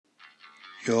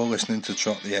You're listening to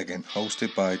Trot the Eggin,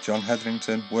 hosted by John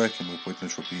Hetherington, working with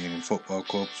Widnes Rugby Union Football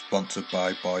Club, sponsored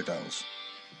by Boydell's.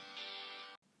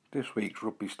 This week's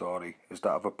rugby story is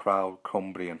that of a proud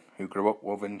Cumbrian who grew up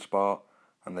loving sport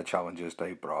and the challenges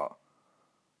they brought.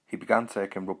 He began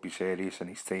taking rugby serious in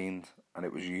his teens, and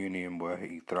it was Union where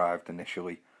he thrived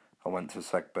initially and went to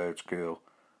Segbird School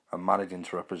and managing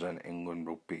to represent England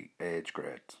rugby age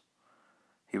grades.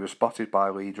 He was spotted by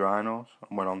Leeds Rhinos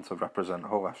and went on to represent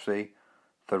Hull FC,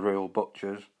 Thurrool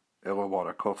Butchers,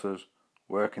 Illawarra Cutters,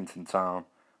 Workington Town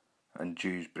and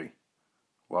Dewsbury,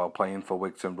 while playing for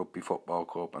Wigton Rugby Football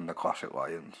Club and the Classic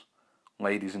Lions.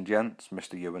 Ladies and gents,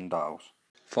 Mr. Ewan Dowes.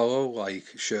 Follow, like,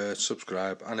 share,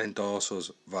 subscribe and endorse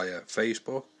us via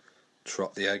Facebook,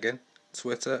 Trot the Eggin,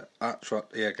 Twitter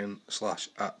 @TrotTheEggin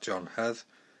 /@JohnHeath,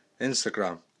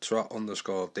 Instagram,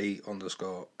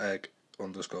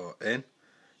 Trot_D_Egg_in,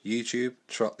 YouTube,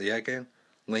 Trot the Eggin,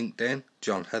 LinkedIn,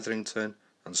 John Hetherington,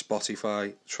 and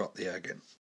Spotify, Trot the Eggin.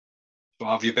 So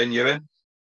how have you been, Ewan?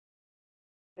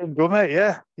 Good, mate.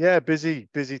 Yeah.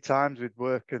 Busy times with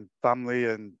work and family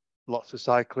and lots of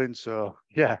cycling. So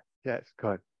yeah, it's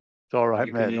good. It's all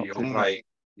right, mate. You're young, mate.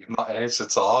 You've not aged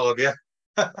at all, have you?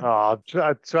 I'm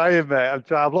trying, mate.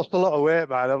 I've lost a lot of weight,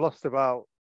 man. I've lost about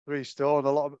 3 stone.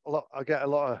 I get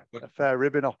a fair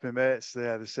ribbon off my mates.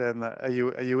 They're saying that, are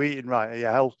you eating right? Are you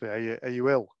healthy? Are you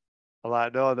ill? I'm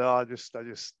like, no. I just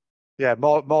yeah,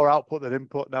 more output than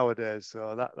input nowadays.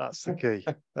 So that's the key.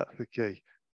 That's the key.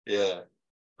 Yeah.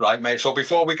 Right, mate. So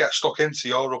before we get stuck into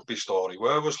your rugby story,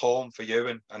 where was home for you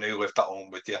and who lived at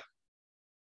home with you?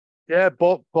 Yeah,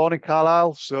 born in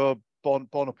Carlisle, so born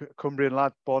up a Cumbrian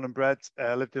lad, born and bred.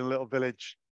 Lived in a little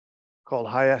village called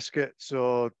High Escott.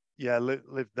 So yeah,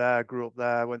 lived there, grew up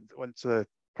there. Went to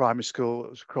primary school. It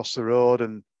was across the road,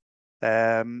 and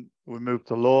we moved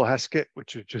to Low Heskett,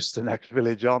 which was just the next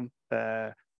village on.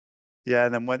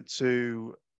 And then went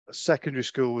to a secondary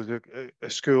school. Was a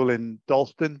school in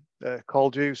Dalston,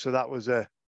 Caldew. So that was a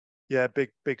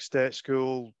big state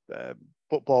school,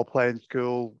 football playing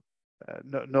school.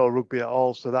 No rugby at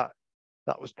all. So that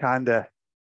was kind of,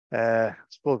 I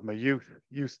suppose, my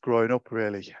youth growing up,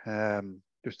 really.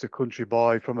 Just a country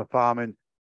boy from a farming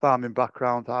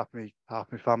background. Half my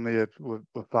family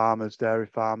were farmers, dairy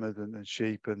farmers, and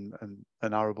sheep and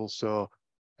arables. So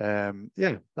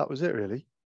that was it, really.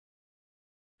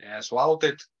 Yeah. So how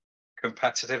did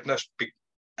competitiveness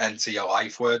enter your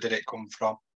life? Where did it come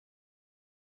from?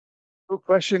 Good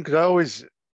question, because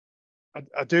I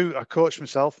coach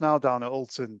myself now down at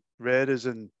Ulton Raiders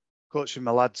and coaching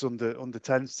my lads under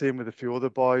 10s team with a few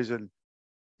other boys, and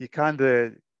you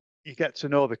get to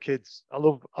know the kids. I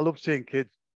love seeing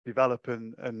kids develop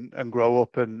and grow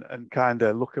up and kind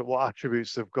of look at what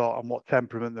attributes they've got and what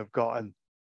temperament they've got. And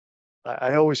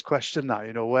I always question that,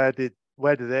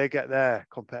 where did they get their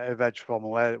competitive edge from,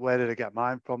 and where did I get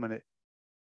mine from? And I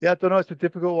don't know, it's a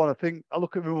difficult one. I think I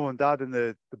look at my mum and dad, and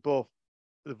they both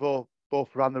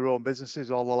ran their own businesses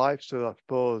all their life. So I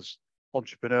suppose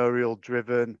entrepreneurial,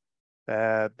 driven.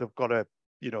 They've got to,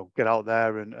 get out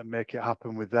there and make it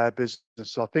happen with their business.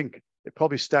 So I think it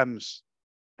probably stems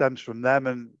from them.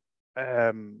 And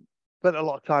spent a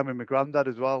lot of time with my granddad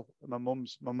as well. My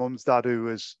mum's dad, who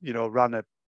was, ran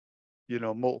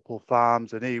multiple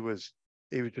farms, and he was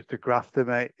just a grafter,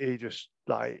 mate. He just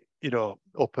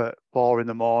up at 4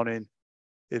 a.m.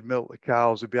 He'd milk the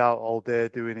cows. He'd be out all day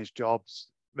doing his jobs,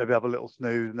 maybe have a little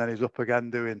snooze, and then he's up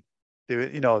again doing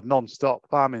non-stop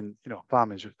farming.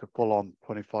 Farming's just a full-on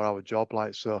 24-hour job.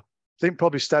 So I think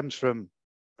probably stems from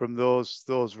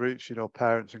those roots,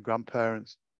 parents and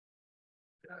grandparents.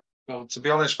 Well, to be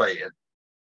honest with you,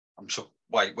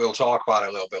 we'll talk about it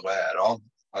a little bit later on,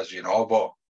 as you know,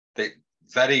 but the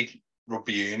very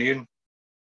rugby union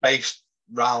based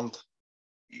round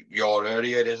your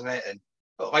area, isn't it? And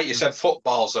but like you said,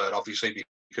 football's there obviously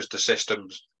because the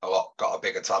system's got a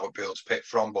bigger talent pool to pick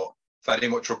from, but very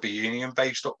much rugby union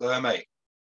based up there, mate.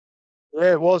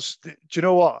 Yeah, it was. Do you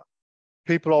know what?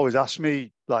 People always ask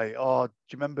me, like, oh, do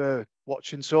you remember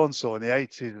watching so-and-so in the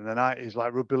 80s and the 90s,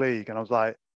 like rugby league? And I was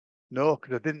like, no,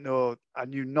 because I didn't know. I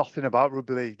knew nothing about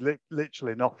rugby league,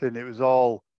 literally nothing. It was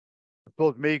all, I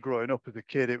suppose, me growing up as a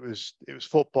kid, it was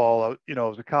football. I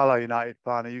was a Carlisle United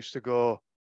fan. I used to go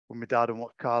with my dad and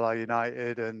watch Carlisle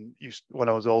United, and when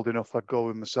I was old enough, I'd go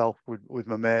with myself with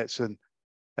my mates. And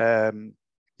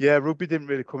rugby didn't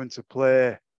really come into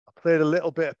play. I played a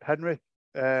little bit at Penrith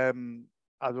as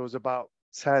I was about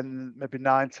 10, maybe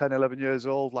 9, 10, 11 years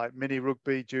old, like mini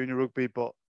rugby, junior rugby.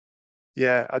 But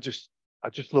yeah, I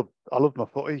loved my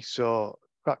footy, so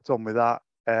cracked on with that.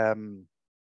 And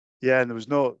there was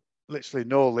no literally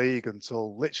no league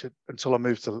until I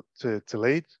moved to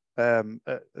Leeds.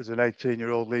 As an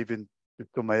 18-year-old leaving,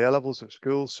 I've done my A levels at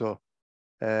school. So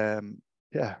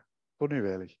yeah, funny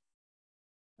really.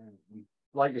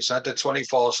 Like you said, the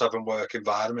 24/7 work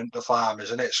environment, the farm,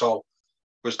 isn't it? So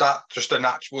was that just a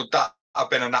natural? Would that have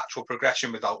been a natural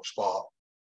progression without sport?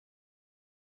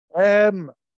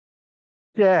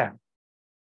 Yeah,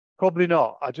 probably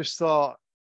not. I just thought,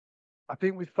 I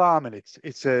think with farming,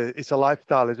 it's a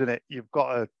lifestyle, isn't it? You've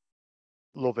got to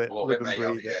love it, Love live it, and mate.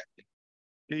 breathe Yeah. it.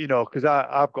 You know, because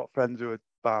I've got friends who are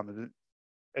farmers,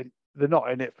 and they're not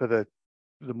in it for the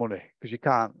money, because you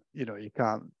can't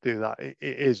do that. It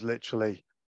is literally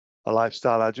a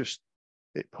lifestyle.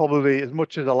 It probably, as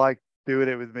much as I like doing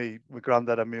it with my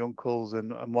granddad and my uncles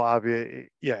and what have you,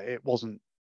 it wasn't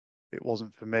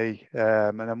for me.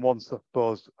 And then once I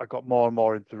suppose I got more and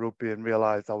more into rugby and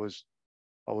realised I was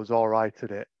all right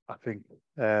at it, I think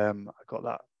I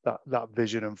got that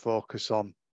vision and focus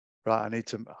on, right, I need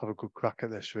to have a good crack at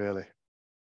this, really.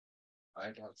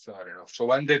 Right, that's fair enough. So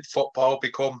when did football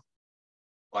become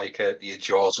like your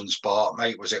chosen sport,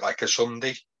 mate? Was it like a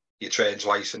Sunday? You train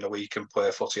twice in the week and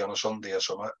play footy on a Sunday or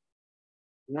something?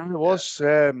 Yeah, it Yeah. was.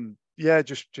 Yeah,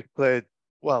 just played.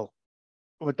 Well,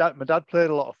 my dad played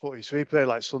a lot of footy, so he played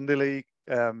like Sunday league.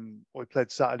 We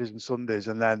played Saturdays and Sundays,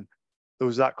 and then there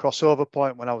was that crossover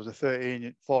point when I was a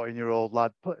 13, 14-year-old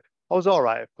lad. I was all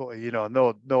right at footy,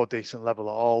 no decent level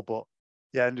at all, but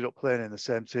yeah, I ended up playing in the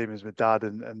same team as my dad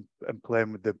and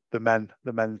playing with the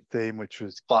men's team,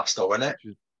 Class though, innit?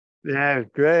 yeah, it was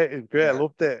great. It was great. I Yeah.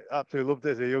 loved it. Absolutely loved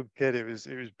it as a young kid. It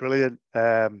was brilliant.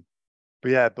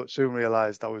 But soon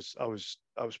realised I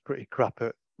was pretty crap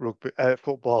at rugby,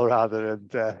 football rather,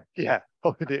 and yeah,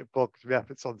 probably need to focus my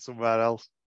efforts on somewhere else.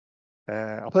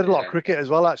 I played a lot of Yeah. cricket as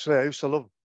well. Actually, I used to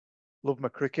love my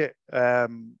cricket.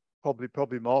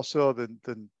 Probably more so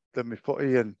than my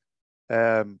footy. And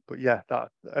but yeah,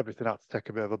 that everything had to take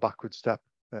a bit of a backward step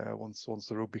once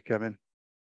the rugby came in.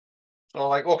 So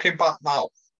like looking back now,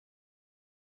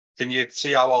 can you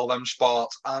see how all them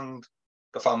sports and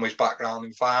the family's background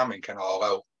in farming can all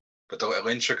help with the little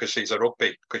intricacies of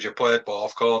rugby? Because you played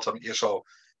both courts, haven't you? So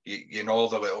you know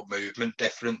the little movement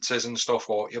differences and stuff,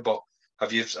 won't you? But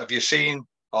have you seen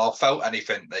or felt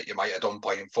anything that you might have done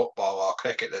playing football or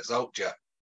cricket that's helped you?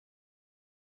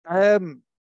 I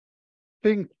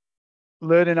think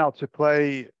learning how to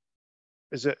play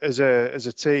as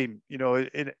a team,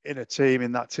 in a team,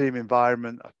 in that team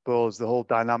environment, I suppose the whole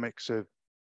dynamics of,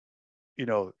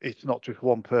 it's not just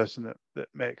one person that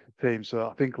makes the team. So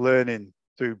I think learning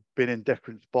through being in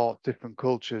different sports, different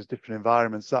cultures, different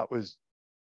environments, that was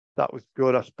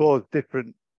good. I suppose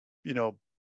different, you know,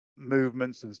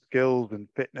 movements and skills and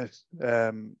fitness.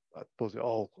 I suppose it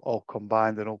all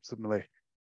combined and ultimately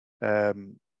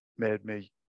um, made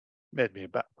me made me a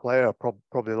better player,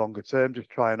 probably longer term, just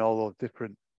trying all those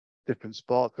different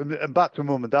sports. And back to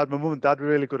mum and dad. My mum and dad were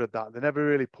really good at that. They never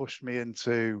really pushed me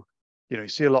into, you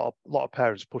see a lot of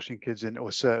parents pushing kids into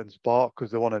a certain sport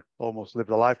because they want to almost live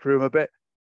the life through them a bit.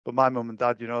 But my mum and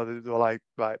dad, they were like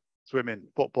swimming,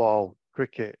 football,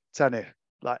 cricket, tennis.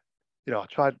 Like, I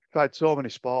tried so many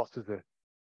sports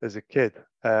as a kid.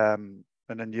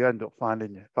 And then you end up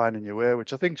finding your way,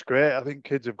 which I think is great. I think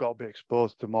kids have got to be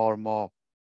exposed to more and more.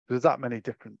 There's that many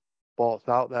different sports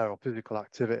out there or physical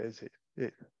activities.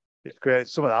 It's great.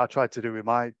 It's something that I try to do with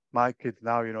my kids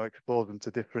now. Expose them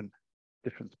to different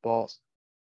sports.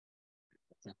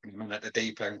 I'm at the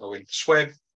deep end going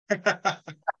swim.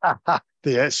 I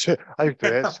used to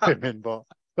hate swimming, but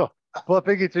I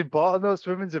think it's important though.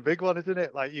 Swimming's a big one, isn't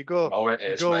it? Like Oh, it you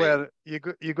is, go mate. where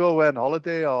you go away on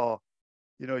holiday, or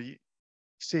you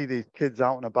see these kids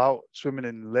out and about swimming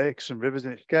in lakes and rivers,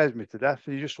 and it scares me to death.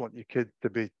 You just want your kid to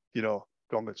be,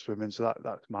 strong at swimming. So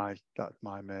that's my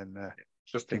main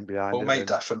Just thing behind oh, it, mate, really.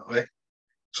 definitely.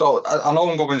 So I know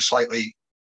I'm going slightly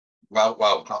well,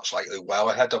 not slightly well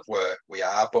ahead of where we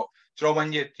are, but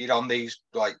when you're on these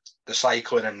like the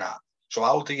cycling and that, so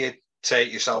how do you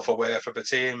take yourself away from the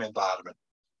team environment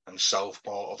and self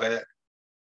motivate?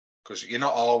 Because you're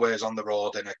not always on the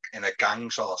road in a gang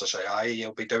sort of say,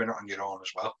 you'll be doing it on your own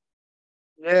as well.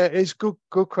 Yeah, it's good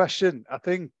question. I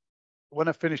think when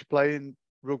I finished playing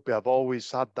rugby, I've always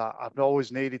had that. I've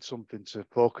always needed something to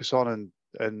focus on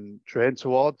and train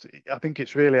towards. I think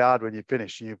it's really hard when you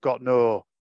finish and you've got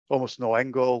almost no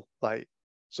end goal.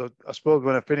 So I suppose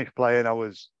when I finished playing,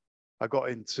 I got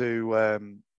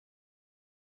into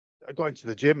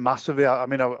the gym massively. I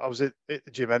mean, I was at the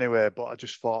gym anyway, but I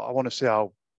just thought I want to see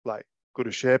how good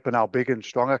a shape and how big and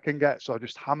strong I can get. So I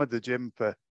just hammered the gym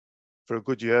for a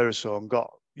good year or so and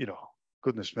got,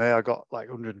 goodness me, I got like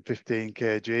 115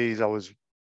 kgs.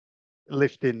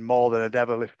 lifting more than I'd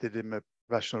ever lifted in my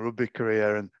professional rugby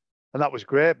career, and that was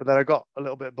great. But then I got a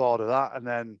little bit bored of that, and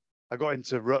then I got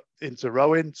into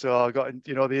rowing. So I got in,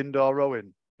 the indoor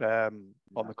rowing on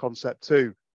the Concept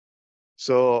 2.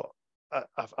 So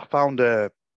I found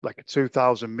a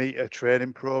 2,000-meter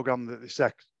training program that this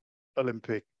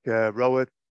ex-Olympic rower,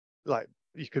 like,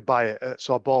 you could buy it.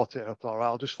 So I bought it. And I thought, right,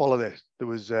 I'll just follow this. There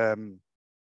was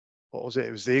what was it?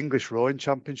 It was the English Rowing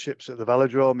Championships at the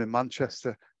Velodrome in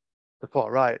Manchester. I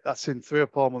thought, right, that's in 3 or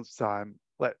 4 months' time.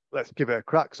 Let's give it a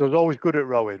crack. So I was always good at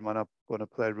rowing when I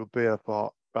played rugby. I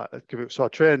thought, right, let's give it. So I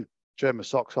trained my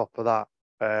socks off for that.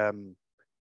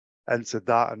 Entered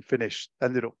that and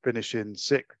ended up finishing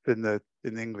 6th in the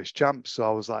English champs. So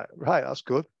I was like, right, that's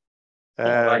good.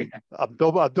 Right. I'm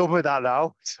done with that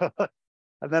now. So,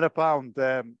 and then I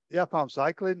found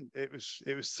cycling. It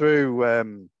was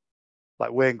through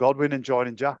like Wayne Godwin and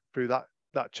Joining Jack, through that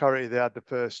charity. They had the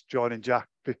first Joining Jack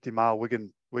 50-mile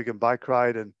Wigan bike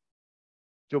ride, and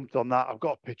jumped on that. I've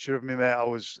got a picture of me, mate. I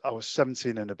was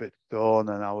 17 and a bit stone,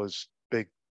 and I was big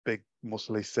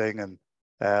muscly thing, and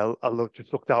I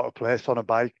just looked out of place on a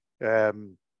bike. But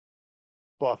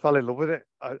I fell in love with it.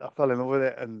 I fell in love with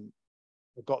it, and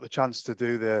I got the chance to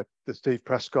do the Steve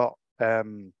Prescott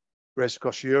race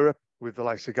across Europe with the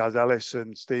likes of Gaz Ellis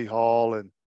and Steve Hall and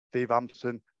Steve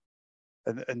Hampson,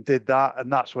 and did that.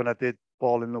 And that's when I did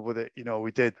fall in love with it.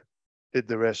 We did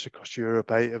the race across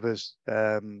Europe, 8 of us,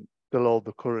 still hold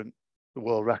the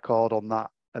world record on that.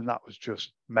 And that was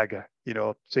just mega,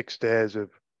 6 days of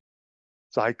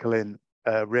cycling,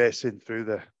 racing through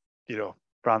the,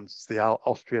 France, the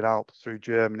Austrian Alps, through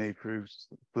Germany, through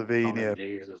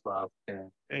Slovenia. As well. Yeah.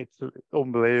 It's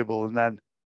unbelievable. And then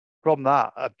from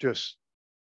that, I've just,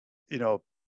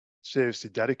 seriously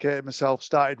dedicated myself.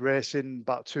 Started racing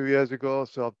about 2 years ago.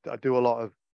 So I do a lot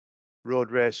of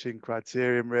road racing,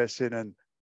 criterium racing, and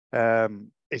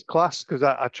it's class because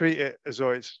I treat it as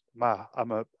though it's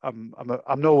I'm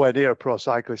nowhere near a pro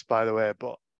cyclist, by the way,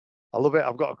 but I love it.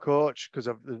 I've got a coach because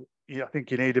I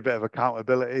think you need a bit of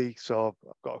accountability. So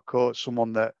I've got a coach,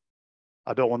 someone that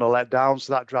I don't want to let down.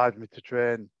 So that drives me to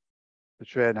train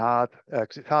hard,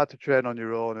 because it's hard to train on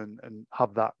your own and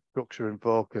have that structure and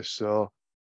focus. So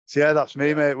yeah, that's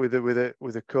me, mate. With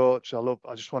a coach,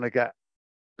 I just want to get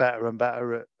better and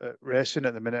better at racing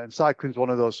at the minute. And cycling's one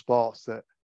of those sports that,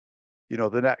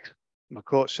 my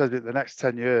coach says it, the next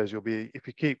 10 years, if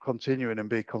you keep continuing and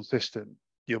be consistent,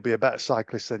 you'll be a better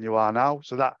cyclist than you are now.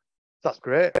 So that's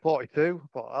great. 42,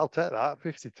 but I'll take that.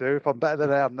 52. If I'm better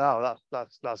than I am now,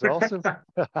 that's awesome.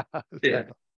 Yeah.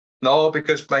 No,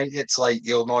 because, mate, it's like,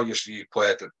 you'll know you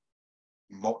played at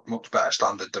much better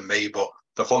standard than me, but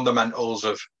the fundamentals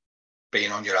of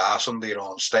being on your arse under your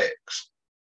own sticks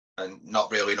and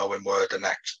not really knowing where the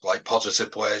next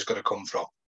positive player is going to come from.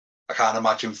 I can't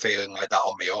imagine feeling like that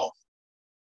on my own,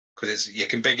 because you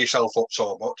can big yourself up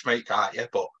so much, mate, can't you?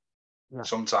 But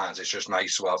sometimes it's just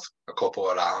nice to have a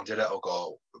couple around you that'll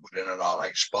go within an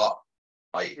alright spot,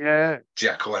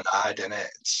 Jekyll and Hyde in it.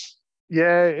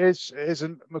 It is,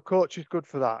 and my coach is good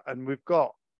for that. And we've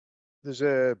got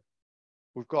a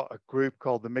group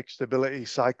called the Mixed Ability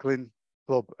Cycling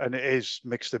Club, and it is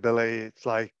mixed ability. It's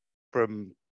like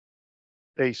from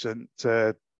decent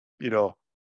to,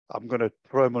 I'm going to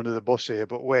throw him under the bus here,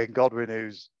 but Wayne Godwin,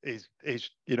 who's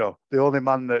the only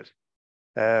man that's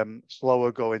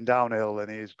slower going downhill than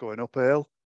he is going uphill,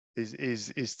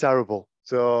 is terrible.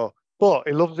 So, but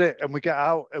he loves it, and we get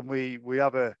out and we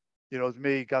have it's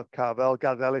me, Gaz Carvel,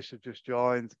 Gaz Ellis have just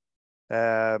joined,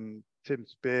 Tim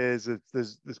Spears.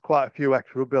 There's quite a few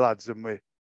ex-rugby lads, and we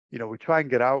try and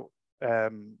get out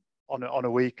on a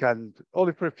weekend,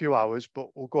 only for a few hours, but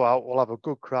we'll go out, we'll have a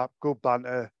good crack, good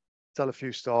banter, tell a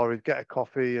few stories, get a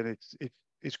coffee, and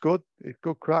it's good. It's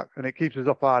good crack, and it keeps us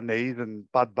off our knees and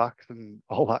bad backs and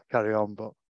all that carry on.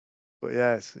 But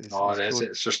yeah, it's good.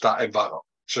 It's just that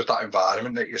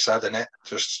environment that you said, in it.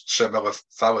 Just similar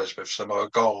fellas with similar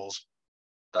goals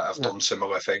that have done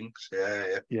similar things.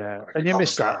 Yeah. And you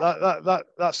miss that.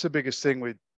 That's the biggest thing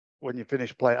when you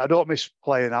finish playing. I don't miss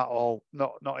playing at all,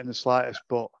 not in the slightest.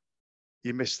 But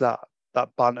you miss that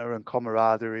banter and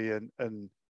camaraderie, and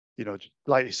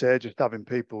like you say, just having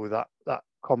people with that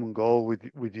common goal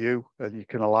with you, and you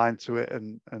can align to it,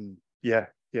 and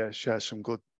share some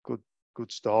good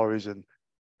stories, and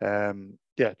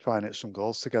try and hit some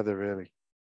goals together, really.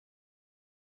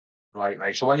 Right,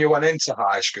 mate. So when you went into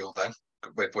high school then,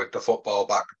 with the football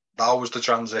back, how was the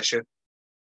transition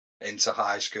into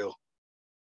high school?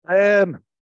 Well,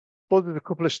 there's a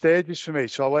couple of stages for me.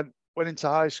 So I went into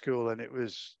high school, and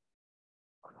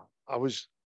I was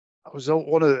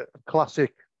one of the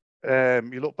classic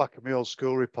you look back at my old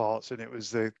school reports, and it was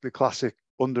the classic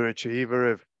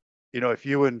underachiever of, if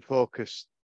Ewan focused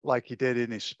like he did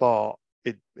in his sport,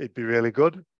 it'd be really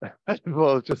good.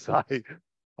 Well, just like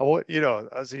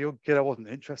as a young kid, I wasn't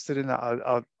interested in that.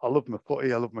 I loved my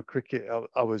footy, I loved my cricket.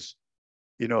 I was,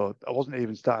 I wasn't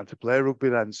even starting to play rugby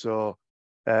then. So,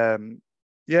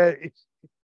 yeah,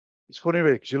 it's funny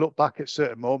really, because you look back at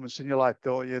certain moments in your life,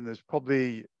 don't you? And there's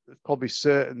probably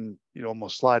certain,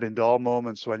 almost sliding door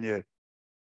moments when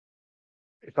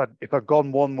if I'd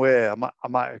gone one way, I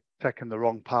might have taken the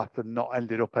wrong path and not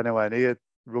ended up anywhere near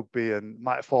rugby, and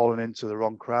might have fallen into the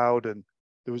wrong crowd. And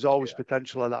there was always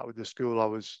potential of that with the school I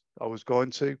was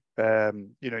going to.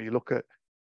 You look at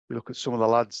some of the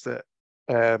lads that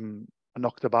I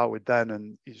knocked about with then,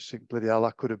 and you just think, bloody hell,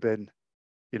 that could have been,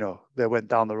 they went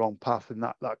down the wrong path, and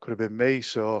that could have been me.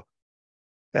 So,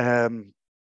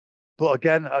 but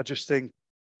again, I just think,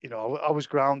 I was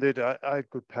grounded. I had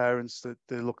good parents that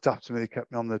they looked after me. They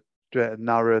kept me on the straight and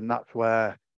narrow, and that's where,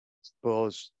 I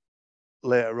suppose,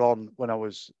 later on when I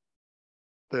was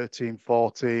 13,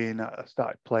 14, I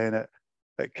started playing at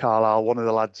Carlisle. One of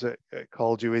the lads that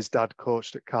called you, his dad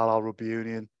coached at Carlisle Rugby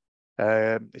Union.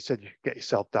 He said, "You get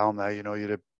yourself down there.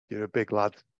 You're a big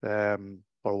lad."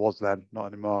 Or was then, not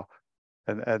anymore.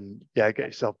 And yeah, get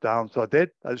yourself down. So I did.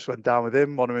 I just went down with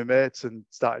him, one of my mates, and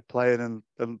started playing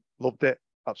and loved it.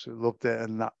 Absolutely loved it.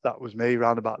 And that was me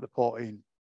round about the 14,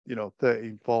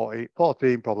 13,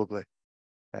 14 probably.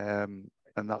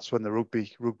 And that's when the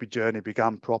rugby journey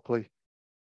began properly.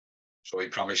 So he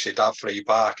promised you'd have free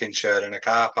parking, sharing a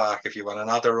car park if you want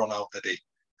another run out, did he?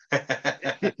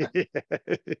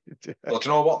 Well, do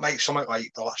you know what makes something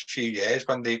like the last few years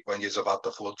when you've had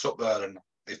the floods up there, and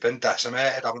they've been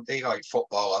decimated, haven't they? Like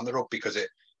football and the rugby, because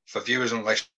for viewers and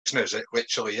listeners, it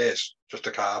literally is just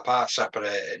a car park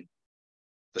separating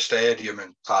the stadium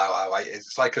and Carlisle. Like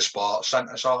it's like a sports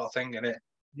centre sort of thing, isn't it?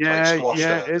 Yeah,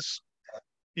 it is.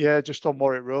 Yeah, just on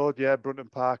Warwick Road. Yeah, Brunton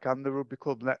Park and the rugby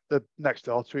club they're next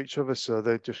door to each other, so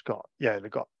they just got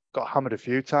hammered a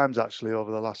few times actually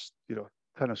over the last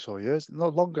 10 or so years. No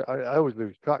longer. I always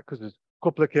lose track because there's a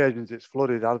couple of occasions it's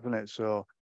flooded, hasn't it? So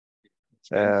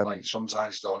like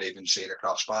sometimes you don't even see the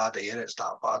crossbar, do you? It's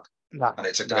that bad. And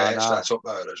it's a great set up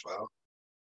there as well.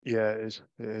 Yeah, it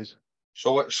is.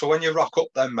 So when you rock up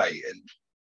then, mate, and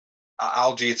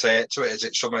how do you take to it? Is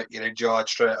it something you enjoyed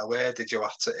straight away? Did you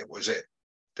have to?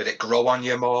 Did it grow on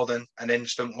you more than an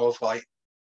instant love? Like,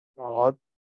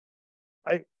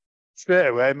 straight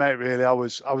away, mate. Really, I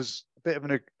was a bit of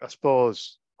I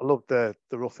suppose I loved the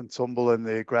rough and tumble and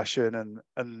the aggression,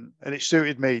 and it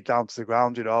suited me down to the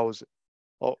ground. I was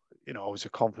a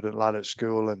confident lad at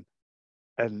school,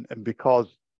 and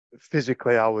because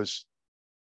physically I was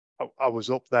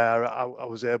up there, I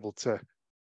was able to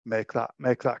make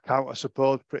that count, I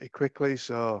suppose, pretty quickly.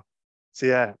 So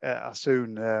yeah, I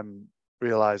soon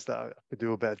realised that I could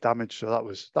do a bit of damage. So that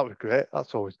was great.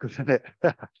 That's always good, isn't it?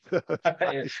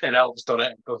 It helps, doesn't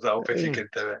it? It does help if you can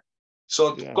do it.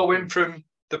 So going from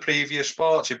the previous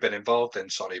sports you've been involved in,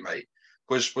 sorry, mate,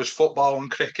 was football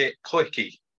and cricket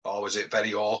cliquey, or was it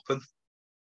very open?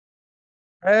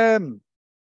 I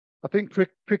think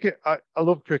cricket. I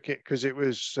love cricket because it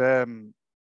was, one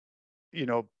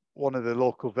of the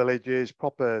local villages,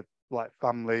 proper like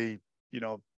family,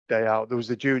 day out. There was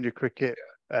the junior cricket.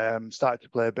 Started to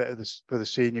play a bit of this for the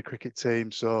senior cricket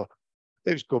team, so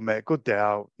it was good, mate. Good day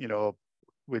out,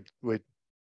 with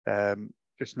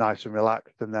just nice and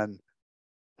relaxed. And then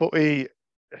footy,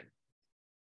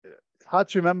 it's hard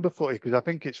to remember footy because I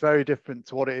think it's very different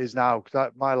to what it is now.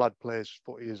 Because my lad plays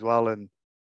footy as well, and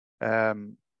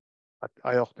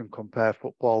I often compare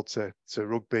football to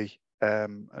rugby.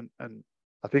 And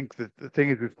I think the thing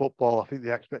is with football, I think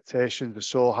the expectations are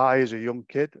so high as a young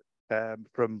kid.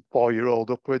 From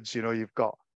 4-year-old upwards, you've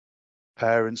got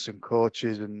parents and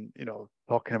coaches and,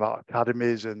 talking about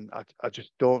academies. And I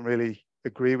just don't really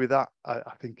agree with that.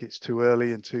 I think it's too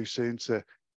early and too soon to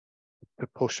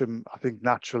push them. I think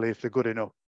naturally, if they're good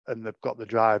enough and they've got the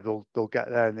drive, they'll get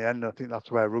there in the end. I think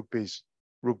that's where rugby's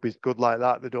good like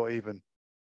that. They don't even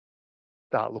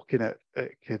start looking at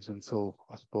kids until,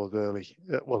 I suppose, early.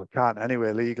 Well, they can't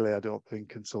anyway legally, I don't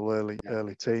think, until early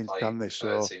teens, like, can they?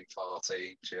 13,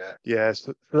 14, yeah. Yeah,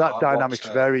 so that dynamic's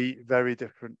very, very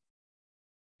different.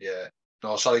 Yeah.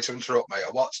 No, sorry to interrupt, mate.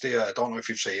 I watched I don't know if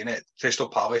you've seen it, Crystal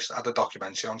Palace had a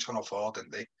documentary on Channel 4,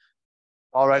 didn't they?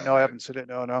 All right, no, I haven't seen it,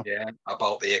 no. Yeah,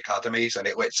 about the academies, and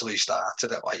it literally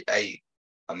started at like 8,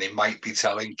 and they might be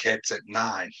telling kids at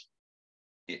 9,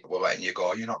 we're letting you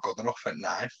go, you're not good enough at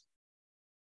 9.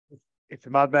 It's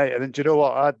mad, mate. And then, do you know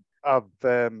what? I've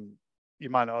you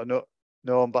might not have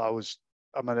known, but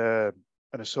I'm in a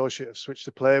an associate of Switch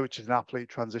to Play, which is an athlete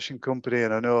transition company,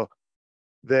 and I know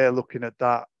they're looking at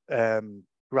that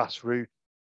grassroots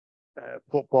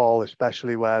football,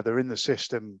 especially where they're in the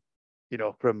system,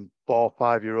 from 4 or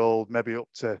 5 year old, maybe up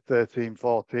to 13,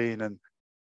 14, and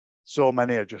so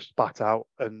many are just spat out,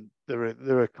 and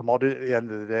they're a commodity at the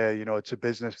end of the day. It's a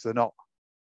business. They're not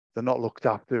looked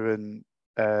after, and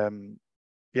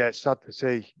yeah, it's sad to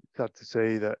see. Sad to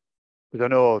see that, because I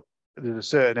know there's a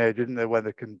certain age, isn't there, when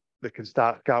they can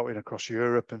start scouting across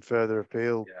Europe and further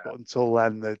afield. Yeah. But until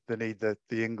then, they need the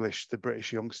English, the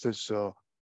British youngsters. So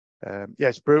yeah,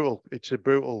 it's brutal. It's a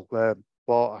brutal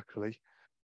sport, actually.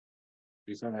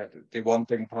 The one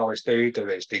thing Palace do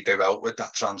is they do out with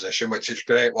that transition, which is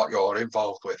great what you're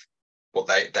involved with, but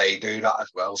they do that as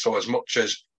well. So as much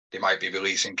as they might be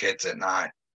releasing kids at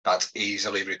 9, that's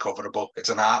easily recoverable. It's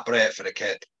an heartbreak for the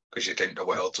kid because you think the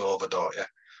world's over, don't you?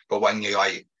 But when you're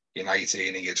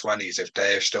 19 and your 20s, if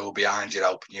they're still behind you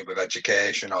helping you with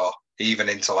education or even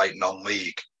into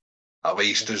non-league, at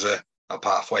least there's a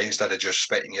pathway instead of just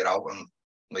spitting you out and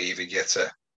leaving you to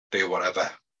do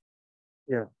whatever.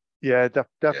 Yeah. Yeah,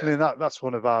 definitely. Yeah. That's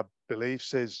one of our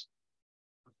beliefs is,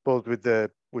 both with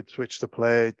Switch to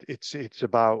Play, it's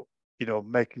about,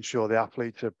 making sure the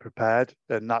athletes are prepared,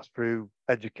 and that's through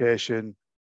education,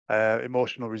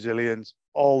 emotional resilience,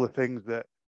 all the things that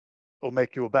will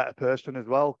make you a better person as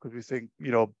well. Because we think,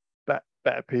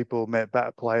 better people make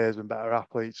better players and better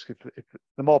athletes. If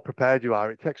the more prepared you are,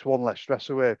 it takes one less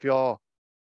stress away. If you're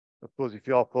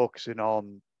focusing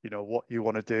on, what you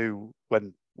want to do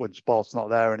when sport's not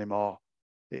there anymore,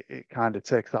 it kind of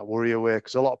takes that worry away,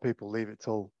 because a lot of people leave it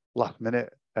till last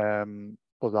minute.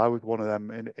 Because I was one of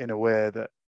them in a way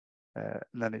that, and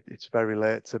then it's very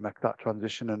late to make that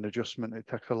transition and adjustment. It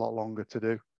takes a lot longer to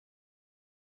do.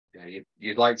 Yeah,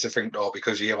 you'd like to think though,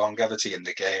 because of your longevity in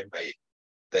the game, mate,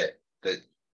 that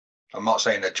I'm not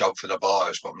saying a job for the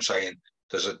boys, but I'm saying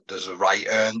there's a right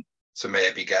earn to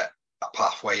maybe get a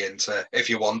pathway into, if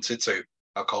you wanted to,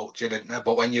 a culture, didn't there?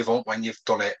 But when you've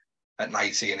done it at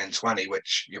 19 and 20,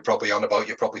 which you're probably on about,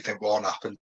 you probably think won't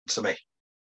happen to me.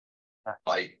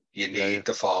 You need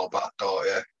the fallback, don't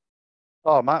you?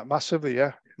 Oh, massively,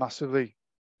 yeah, massively.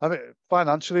 I mean,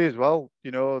 financially as well.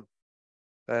 You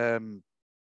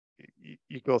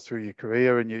go through your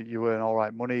career and you earn all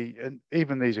right money, and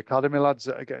even these academy lads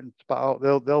that are getting spat out,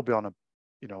 they'll be on a,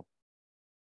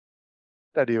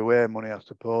 steady away money, I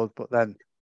suppose. But then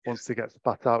once they get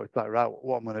spat out, it's like, right,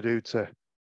 what I'm going to do to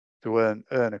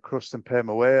earn a crust and pay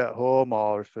my way at home,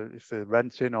 or if they're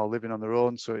renting or living on their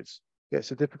own. So it's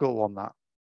a difficult one, that.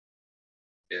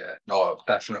 Yeah, no, it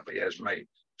definitely is, mate.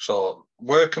 So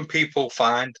where can people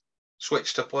find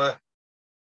Switch to Play?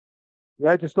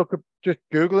 Yeah, just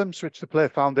Google them, Switch to Play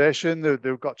Foundation.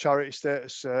 They've got charity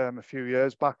status a few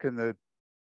years back, and they're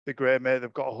great, mate.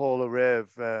 They've got a whole array of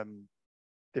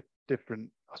different,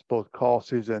 I suppose,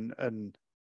 courses and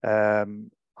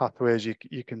pathways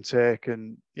you can take.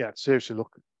 And yeah, seriously,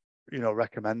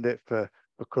 recommend it for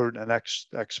current and ex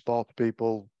sport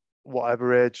people,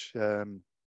 whatever age.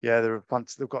 Yeah,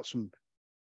 they've got some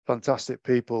fantastic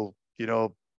people,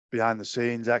 behind the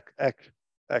scenes,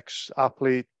 ex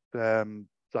athlete,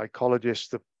 psychologists,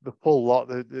 the full lot,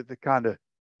 the kind of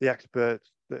the experts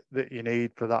that you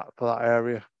need for that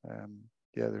area.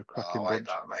 Yeah, they're a cracking bunch.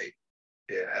 That, mate.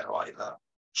 Yeah, I like that.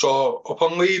 So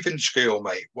upon leaving school,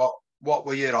 mate, what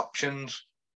were your options?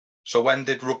 So when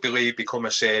did rugby league become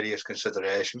a serious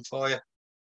consideration for you?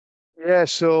 Yeah,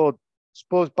 so I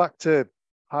suppose back to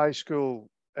high school,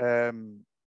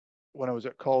 when I was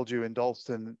at Coldew in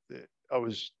Dalston,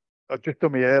 I'd just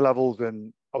done my A levels,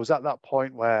 and I was at that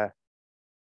point where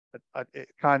it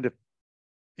kind of,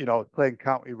 playing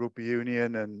county rugby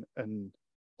union and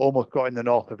almost got in the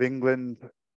north of England,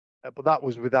 but that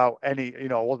was without any,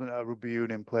 I wasn't at a rugby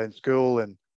union playing school,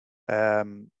 and I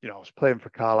was playing for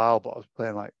Carlisle, but I was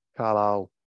playing like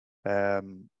Carlisle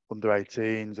under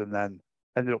 18s, and then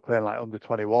ended up playing like under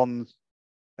 21s.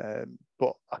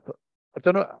 But I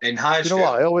don't know. In high school?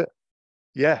 You know what?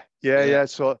 Yeah.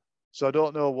 So I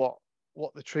don't know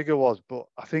what the trigger was, but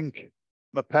I think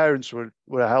my parents were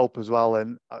a help as well.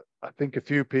 And I think a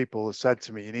few people have said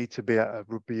to me, you need to be at a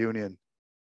rugby union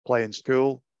playing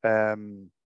school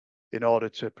in order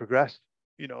to progress,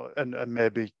 and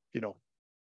maybe,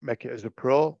 make it as a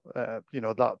pro.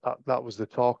 That was the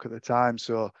talk at the time.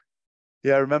 So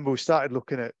yeah, I remember we started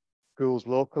looking at schools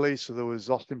locally. So there was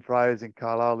Austin Friars in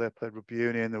Carlisle, they played rugby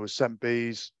union. There was St.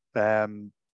 Bees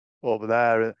over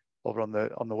there, over on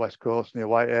the west coast near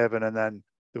Whitehaven, and then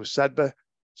there was Sedbergh.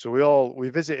 So we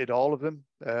visited all of them,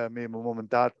 me and my mum and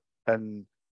dad, and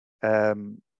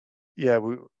yeah,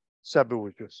 Sedbergh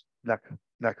was just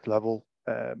next level.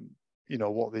 you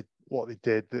know, what they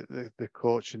did, the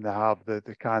coaching they have,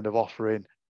 the kind of offering.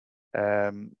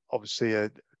 Obviously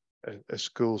a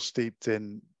school steeped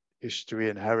in history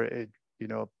and heritage. You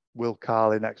know, Will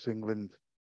Carlin, ex-England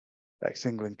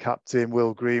captain,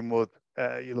 Will Greenwood.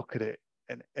 You look at it,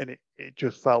 and it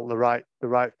just felt the right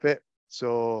fit.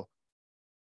 So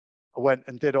I went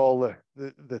and did all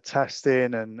the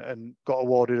testing and got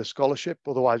awarded a scholarship.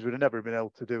 Otherwise, we'd have never been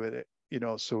able to do it. You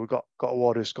know, so we got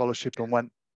awarded a scholarship and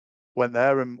went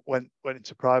there and went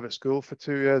into private school for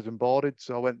 2 years and boarded.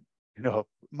 So I went, you know,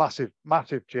 massive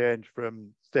change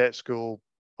from state school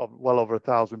of well over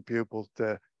 1,000 pupils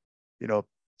to, you know,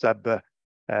 Zebba,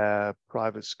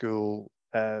 private school,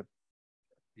 into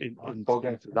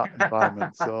that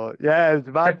environment. So yeah, it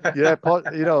was mad. Yeah,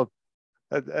 you know,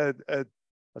 I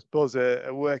suppose a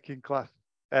working class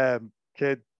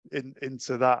kid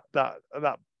into that I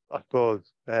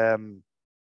suppose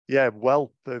yeah,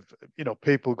 wealth of, you know,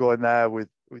 people going there with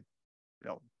you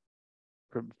know,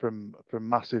 from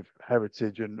massive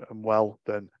heritage and wealth,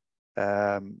 and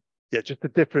yeah, just a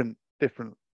different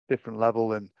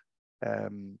level. And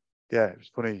yeah, it was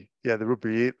funny. Yeah, the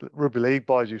rugby league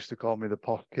boys used to call me the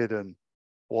posh kid and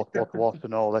what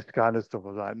and all that kind of stuff. I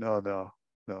was like, no.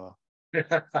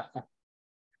 Yeah,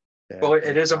 well,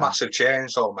 it is a massive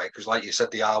change, though, mate. Because, like you said,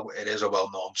 it is a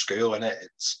well-known school, isn't it?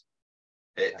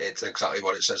 It's exactly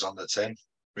what it says on the tin.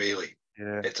 Really,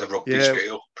 yeah, it's a rugby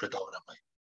school predominantly.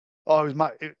 Oh,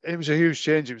 it was a huge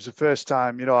change. It was the first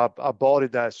time, you know, I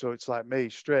boarded there, so it's like me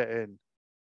straight in,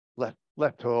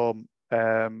 left home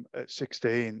at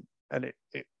 16, and it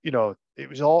you know, it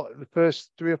was all the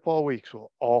first 3 or 4 weeks were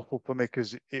awful for me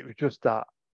because it was just that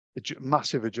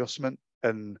massive adjustment,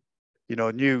 and you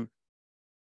know, new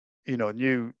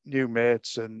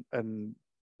mates and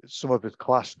some of us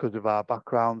clashed because of our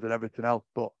background and everything else.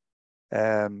 But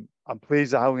I'm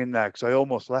pleased I hung in there because I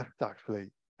almost left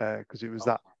actually because it was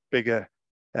that bigger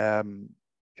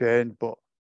change. But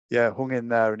yeah, hung in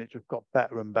there and it just got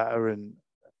better and better. And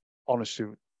honestly,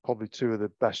 probably 2 of the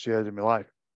best years of my life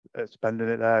spending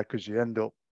it there, because you end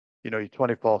up, you know, you're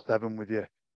 24/7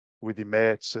 with your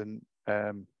mates, and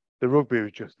the rugby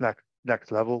was just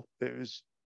next level. It was,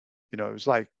 you know, it was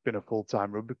like being a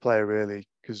full-time rugby player really,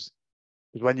 because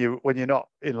when you're not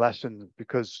in lessons,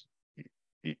 because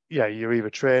yeah, you're either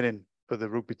training for the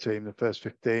rugby team, the first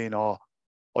 15, or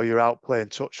you're out playing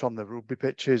touch on the rugby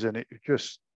pitches, and it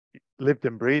just lived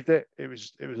and breathed it. It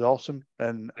was awesome,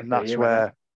 and that's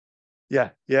where, yeah,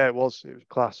 it was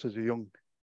class as a young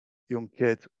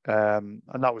kid, and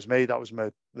that was me. That was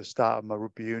the start of my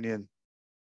rugby union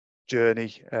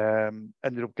journey.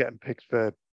 Ended up getting picked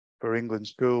for England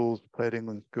schools, played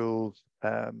England schools,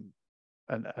 and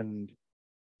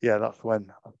yeah, that's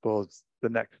when I suppose the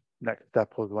next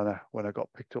step was when I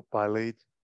got picked up by Leeds.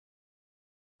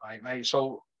 Right, mate.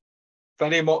 So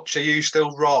very much, are you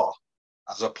still raw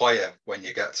as a player when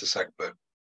you get to Segburn?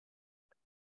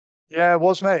 Yeah, it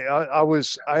was, mate.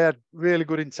 I had really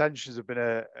good intentions of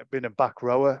being a back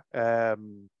rower, but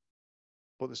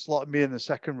they slotted me in the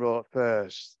second row at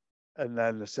first, and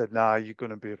then they said, "Nah, you're going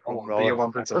to be a front rower." You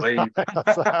wanted to leave.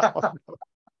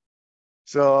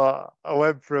 So I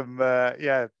went from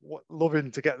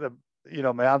loving to get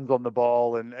my hands on the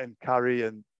ball and carry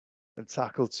and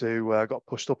tackle, to got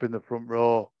pushed up in the front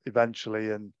row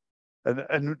eventually, and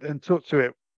took to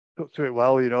it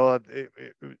well. You know,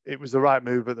 it was the right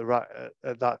move at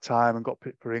that time, and got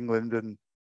picked for England and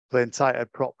playing tight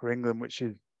head prop for England, which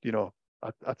is, you know,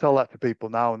 I tell that to people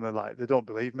now and they're like, they don't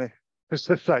believe me. It's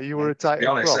just like, you were a tight head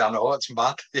prop. Honestly, I know it's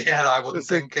mad. Yeah, I wouldn't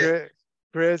think it.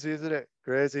 Crazy, isn't it?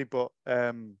 Crazy, but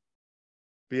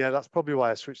yeah, that's probably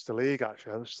why I switched to league.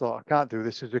 Actually, I just thought I can't do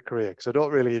this as a career because I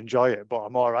don't really enjoy it, but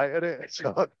I'm all right at it.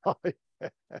 So I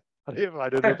didn't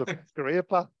find another career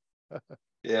path.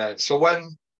 Yeah. So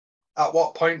at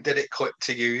what point did it click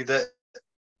to you that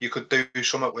you could do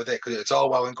something with it? Because it's all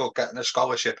well and good getting a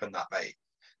scholarship and that, mate,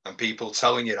 and people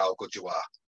telling you how good you are,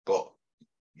 but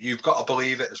you've got to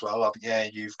believe it as well, haven't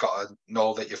you? You've got to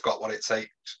know that you've got what it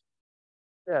takes.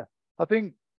 Yeah, I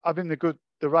think having the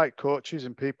right coaches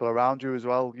and people around you as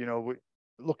well. You know,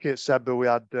 lucky at Sebba, we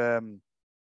had there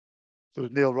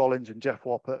was Neil Rollins and Jeff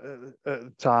Wapp at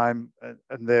the time,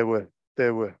 and they were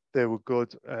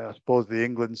good. I suppose the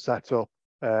England setup,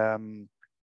 and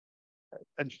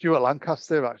Stuart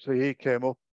Lancaster, actually, he came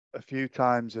up a few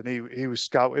times, and he was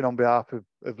scouting on behalf of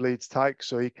Leeds Tykes,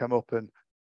 so he came up and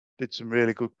did some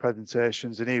really good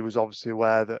presentations, and he was obviously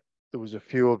aware that there was a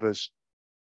few of us.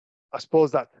 I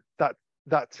suppose that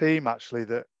team actually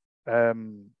that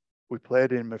we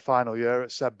played in my final year at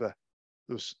Sebba,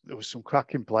 there was some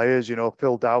cracking players. You know,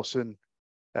 Phil Dowson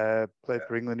played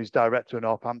for England. He's director of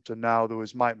Northampton now. There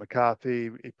was Mike McCarthy.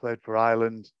 He played for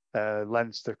Ireland.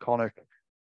 Leinster, Connacht.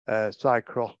 Cy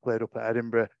Cross played up at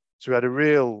Edinburgh. So we had a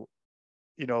real,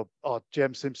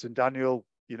 James Simpson Daniel,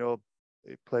 he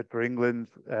played for England.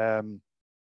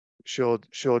 Showed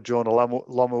Jonah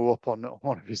Lomu up on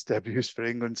one of his debuts for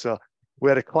England. So we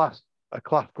had a class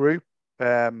group.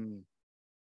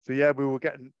 So yeah,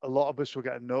 a lot of us were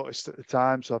getting noticed at the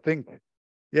time. So I think,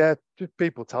 yeah, just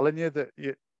people telling you that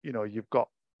you've got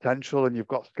potential and you've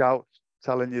got scouts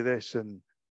telling you this, and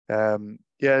it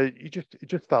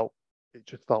just felt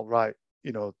right.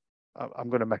 I'm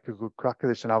going to make a good crack of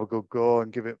this and have a good go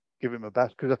and give it my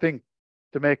best, because I think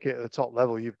to make it at the top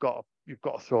level, you've got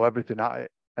to throw everything at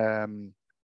it.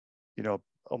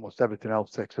 Almost everything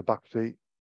else takes a back seat,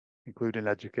 including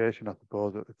education, I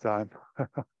suppose, at the time.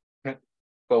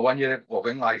 But when you're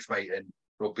loving life, mate, and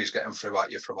rugby's getting through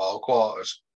at you from all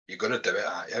quarters, you're going to do it,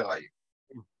 aren't you? Like,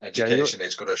 education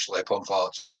is going to slip,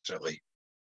 unfortunately.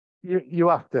 You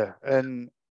have to. And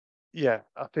yeah,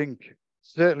 I think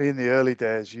certainly in the early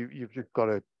days, you've just got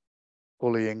to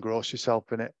fully engross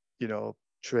yourself in it,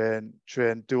 train,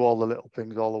 do all the little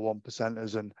things, all the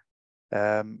 1%ers. And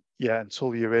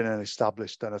until you're in and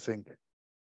established, then I think,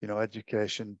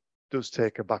 education does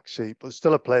take a back seat, but there's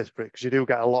still a place for it, because you do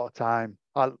get a lot of time.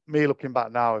 Me looking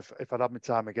back now, if I'd had my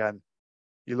time again,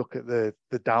 you look at the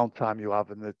downtime you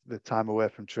have and the time away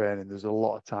from training, there's a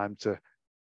lot of time to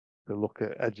look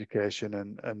at education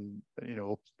and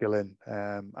upskilling.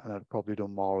 And I'd probably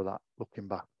done more of that looking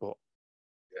back, but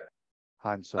yeah,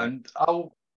 hindsight. And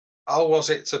how was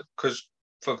it because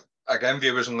for, again,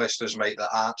 viewers and listeners, mate, that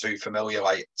aren't too familiar,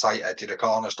 like tight head, you're the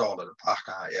cornerstone of the pack,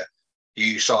 aren't you?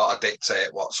 You sort of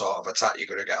dictate what sort of attack you're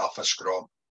going to get off a scrum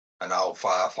and how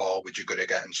far forward you're going to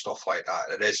get and stuff like that.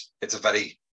 It's a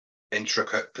very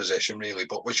intricate position, really.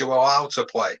 But was you allowed to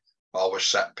play, or was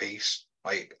set piece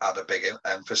had a big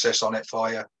emphasis on it for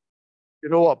you? You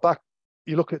know what?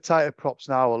 You look at tighter props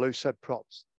now, or loose head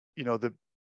props. They're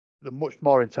much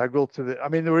more integral to the. I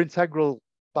mean, they were integral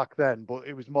back then, but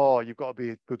it was more. You've got to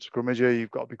be a good scrummager.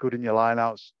 You've got to be good in your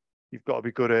lineouts. You've got to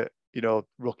be good at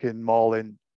rucking,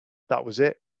 mauling. That was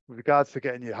it. With regards to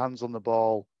getting your hands on the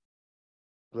ball,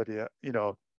 bloody, 2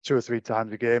 or 3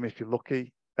 times a game if you're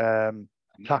lucky.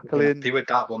 Tackling. They were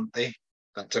that, weren't they?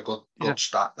 That's a good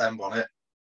stat then, wasn't it?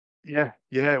 Yeah,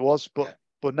 it was. But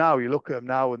now you look at them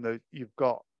now, and you've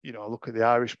got look at the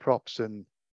Irish props, and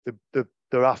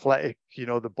they're athletic.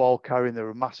 The ball carrying, they're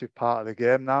a massive part of the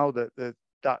game now.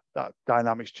 That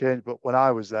dynamics changed. But when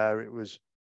I was there, it was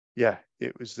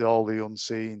all the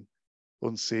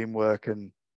unseen work.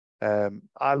 And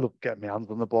I love getting my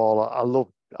hands on the ball. I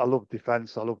love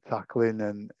defence. I love tackling,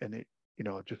 and it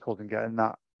just wasn't getting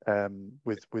that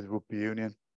with rugby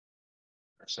union.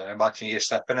 So imagine you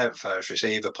stepping out first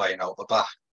receiver, playing out the back.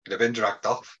 You'd have been dragged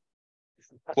off.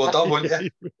 Well done, wouldn't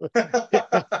you?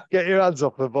 Get your hands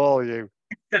off the ball, you.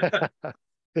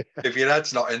 If your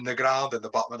head's not in the ground in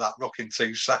the bottom of that ruck in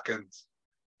 2 seconds,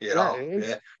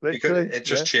 it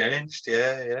just changed.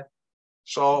 Yeah.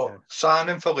 So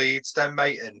signing for Leeds then,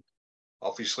 mate, and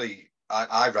obviously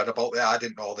I read about it. I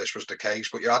didn't know this was the case,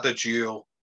 but you had a dual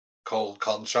cold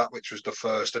contract, which was the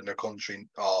first in the country,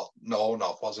 or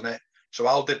wasn't it? So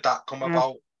how did that come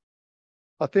about?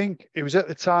 I think it was at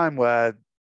the time where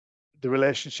the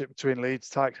relationship between Leeds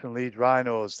Tykes and Leeds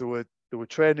Rhinos, they were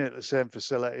training at the same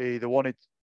facility. They wanted,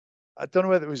 I don't know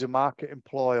whether it was a market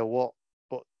employ or what,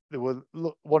 but they were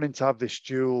wanting to have this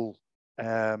dual,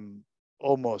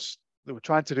 almost, they were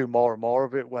trying to do more and more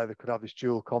of it, where they could have this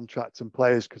dual contract and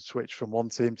players could switch from one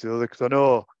team to the other. Because I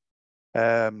know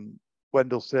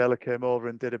Wendell Saylor came over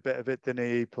and did a bit of it, didn't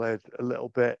he? He played a little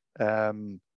bit.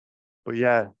 But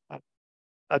yeah,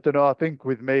 I don't know. I think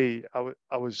with me,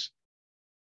 I was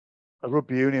a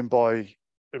rugby union boy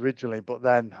originally, but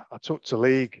then I took to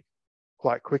league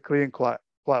quite quickly and quite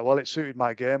well. It suited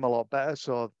my game a lot better.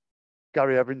 So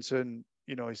Gary Everington,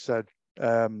 he said,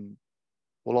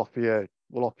 we'll offer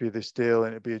you this deal,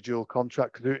 and it'd be a dual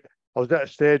contract. Because I was at a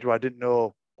stage where I didn't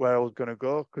know where I was going to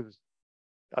go, because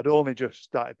I'd only just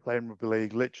started playing rugby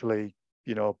league, literally,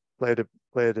 played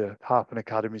a half an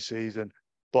academy season,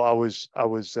 but I was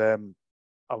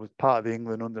part of the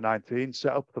England under-19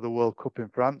 setup for the World Cup in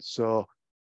France, so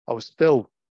I was still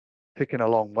ticking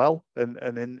along well, and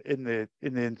in the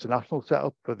international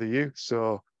setup for the youth.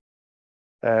 So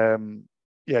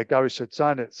Gary said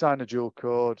sign a dual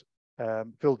code.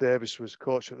 Phil Davis was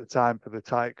coach at the time for the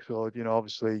Tykes, so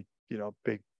obviously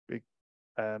big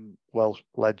Welsh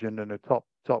legend and a top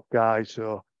guy.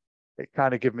 So it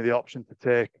kind of gave me the option to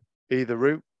take either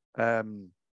route.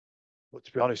 But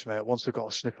to be honest, mate, once I got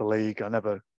a sniff of league, I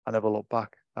never I never looked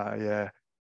back. I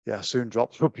soon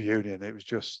dropped rugby union. It was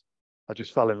just, I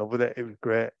just fell in love with it. It was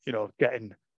great,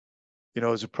 getting,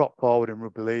 as a prop forward in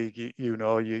rugby league,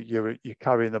 you're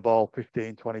carrying the ball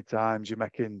 15, 20 times, you're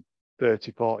making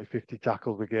 30, 40, 50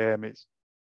 tackles a game. It's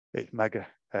mega.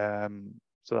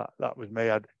 So that was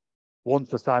me.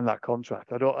 Once I signed that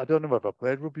contract, I don't know if I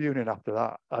played rugby union after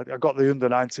that. I got the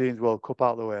under-19s World Cup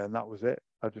out of the way, and that was it.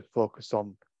 I just focused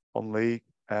on league.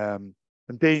 And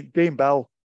Dean Bell,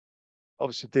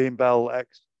 obviously Dean Bell,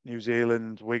 ex-New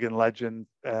Zealand Wigan legend.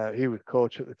 He was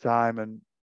coach at the time, and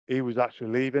he was actually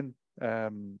leaving.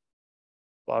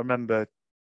 But I remember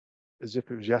as if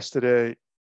it was yesterday,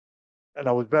 and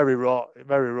I was very raw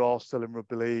still in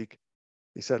rugby league.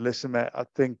 He said, "Listen, mate, I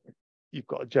think you've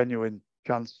got a genuine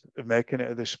chance of making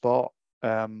it at this sport."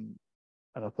 And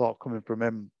I thought, coming from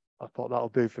him, I thought that'll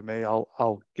do for me.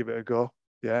 I'll give it a go.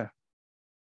 Yeah.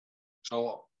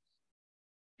 So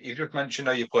you just mentioned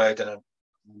how you played in an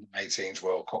 18s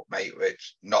World Cup, mate,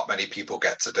 which not many people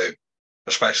get to do,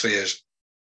 especially as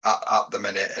at the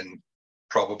minute, and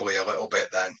probably a little bit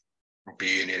then. Rugby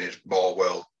union is more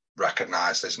world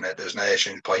recognised, isn't it? There's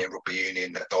nations playing rugby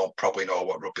union that don't probably know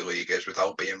what rugby league is,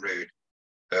 without being rude.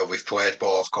 We've played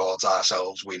both courts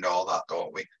ourselves. We know that,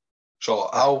 don't we? So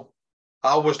how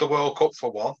was the World Cup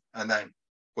for one? And then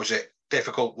was it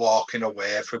difficult walking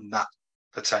away from that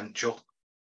potential?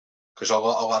 Because a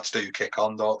lot of lads do kick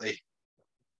on, don't they?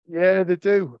 Yeah, they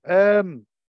do. Do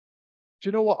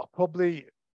you know what?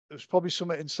 There's probably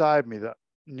something inside me that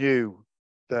knew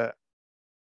that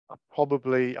I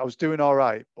was doing all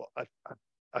right, but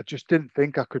I just didn't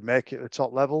think I could make it at the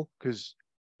top level because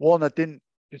one, I didn't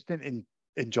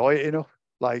enjoy it enough.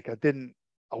 Like I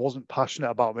wasn't passionate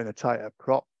about being a tight head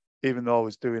prop, even though I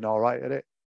was doing all right at it.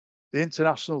 The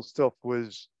international stuff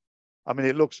was, I mean,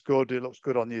 it looks good. It looks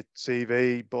good on your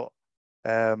CV, but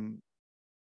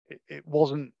it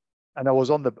wasn't. And I was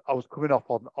coming off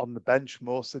on the bench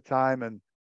most of the time, and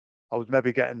I was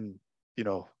maybe getting 10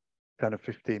 or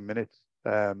 15 minutes.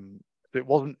 It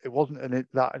wasn't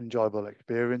that enjoyable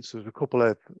experience. There was a couple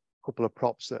of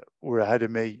props that were ahead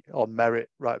of me on merit,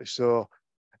 rightly so.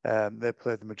 They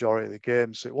played the majority of the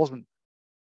game, so it wasn't.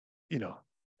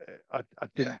 I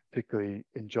didn't particularly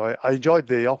enjoy it. I enjoyed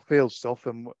the off-field stuff,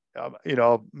 and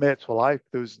mates for life.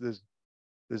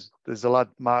 There's a lad,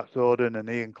 Mark Soden and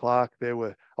Ian Clark. I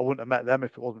wouldn't have met them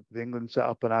if it wasn't for the England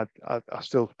setup, and I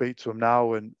still speak to them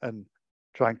now and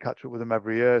try and catch up with them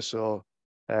every year. So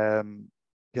that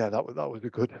was a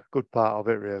good part of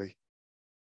it, really.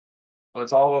 Well,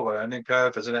 it's all a learning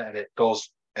curve, isn't it? And it does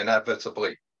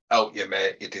inevitably help you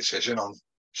make your decision on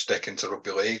sticking to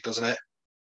rugby league, doesn't it?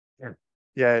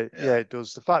 Yeah, it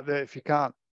does. The fact that if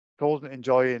I wasn't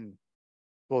enjoying,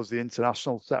 the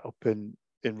international setup in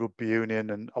rugby union,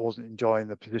 and I wasn't enjoying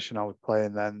the position I was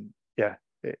playing, then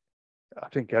I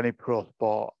think any pro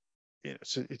sport,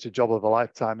 it's a job of a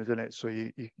lifetime, isn't it? So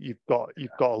you've got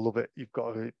to love it. You've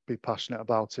got to be passionate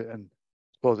about it. And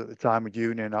I suppose at the time with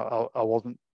union, I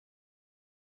wasn't.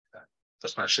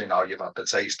 Especially now you've had the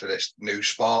taste of this new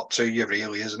sport to you,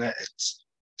 really, isn't it? It's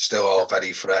still all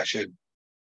very fresh. And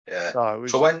No,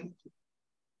 so when,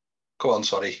 go on,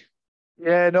 sorry.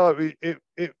 Yeah, no,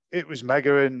 it was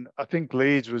mega, and I think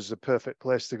Leeds was the perfect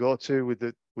place to go to with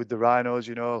the Rhinos.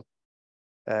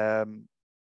 I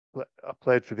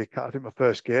played for I think my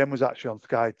first game was actually on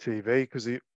Sky TV because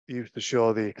he used to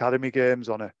show the academy games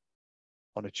on a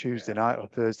Tuesday night or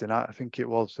Thursday night, I think it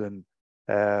was, and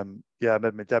I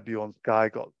made my debut on Sky.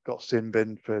 Got sin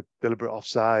bin for deliberate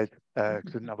offside.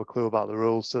 Didn't have a clue about the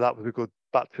rules, so that was a good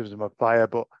baptism of fire.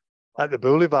 But at the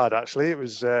Boulevard, actually, it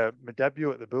was my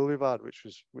debut at the Boulevard, which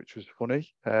was funny.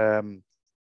 And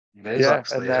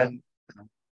then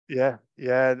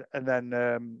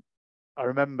I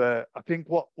remember, I think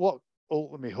what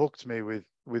ultimately hooked me with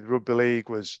rugby league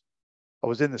was I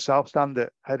was in the South Stand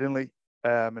at Headingley,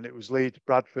 and it was Leeds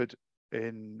Bradford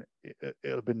it'll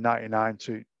have been 99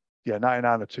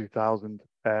 or 2000,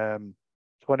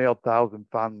 20 odd thousand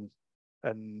fans,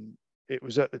 and it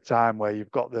was at the time where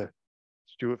you've got the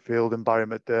Stuart Field and Barry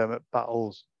McDermott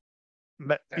battles.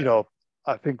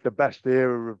 I think the best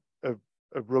era of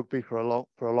rugby for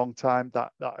a long time,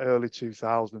 that early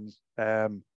 2000s.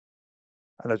 And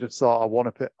I just thought I want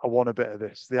a bit of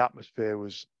this. The atmosphere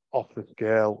was off the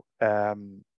scale.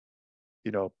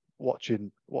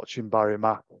 Watching Barry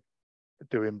Mack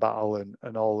doing battle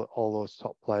and all those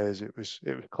top players, it was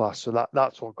class. So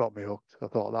that's what got me hooked. I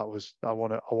thought I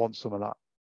want some of that.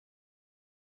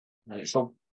 Right,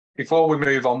 so before we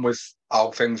move on with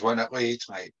how things went at Leeds,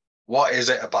 mate, what is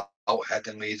it about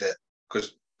Headingley that,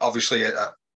 because obviously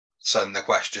send the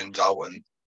questions out and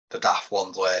the daft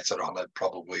ones later on are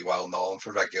probably well known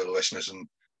for regular listeners and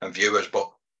viewers, but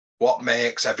what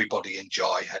makes everybody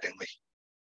enjoy Headingley?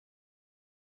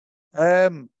 I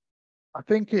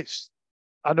think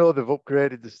I know they've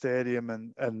upgraded the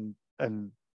stadium and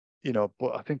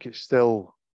but I think it's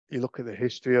still, you look at the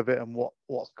history of it and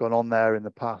what's gone on there in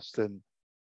the past, and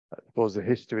I suppose the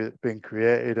history that's been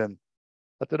created, and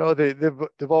I don't know,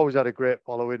 they've always had a great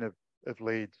following of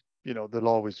Leeds. They'll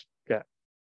always get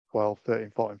 12,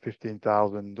 13, 14,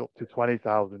 15,000 up to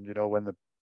 20,000, when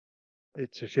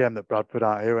it's a shame that Bradford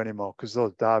aren't here anymore, because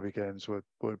those derby games were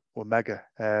mega.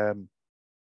 I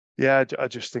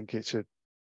just think it's a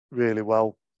really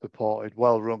well supported,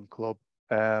 well run club.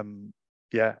 And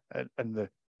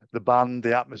the band,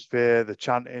 the atmosphere, the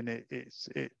chanting,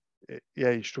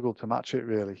 you struggle to match it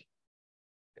really.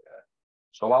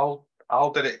 So how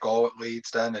did it go at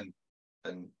Leeds then,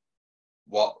 and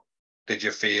what did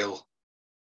you feel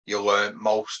you learned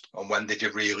most, and when did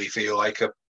you really feel like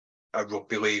a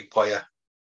rugby league player?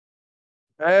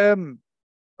 I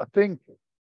think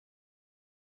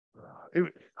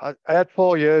I had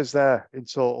 4 years there in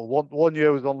total. One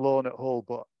year was on loan at Hull,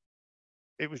 but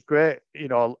it was great.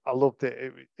 I loved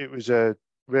it. It was a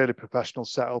really professional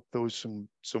setup. There was some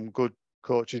good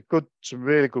coaches, some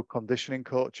really good conditioning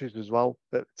coaches as well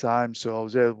at the time. So I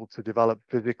was able to develop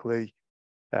physically,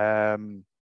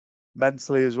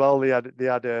 mentally as well. They had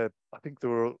I think they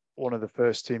were one of the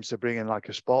first teams to bring in like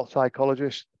a sports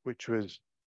psychologist, which was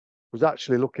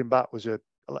actually, looking back, was a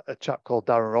chap called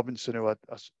Darren Robinson, who I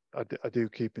do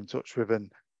keep in touch with,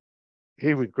 and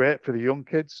he was great for the young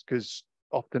kids, because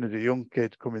often as a young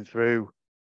kid coming through,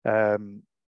 but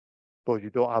you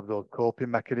don't have those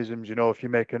coping mechanisms. If you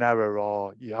make an error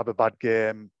or you have a bad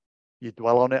game, you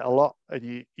dwell on it a lot,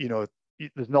 and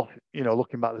there's nothing,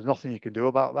 looking back, there's nothing you can do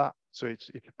about that. So it's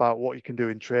about what you can do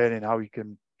in training, how you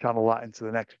can channel that into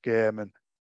the next game, and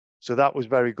so that was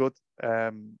very good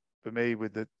for me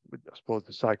with I suppose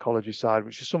the psychology side,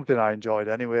 which is something I enjoyed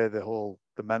anyway. The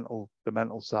mental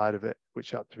side of it,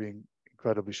 which had to be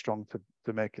incredibly strong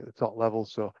to make it the top level.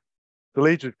 So the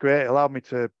Leeds was great. It allowed me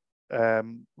to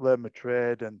learn my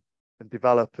trade and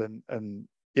develop, and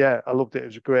I loved it. It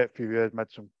was a great few years.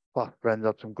 Met some class friends,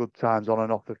 had some good times on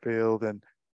and off the field, and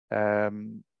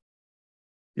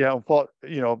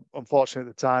unfortunately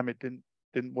at the time it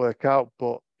didn't work out,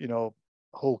 but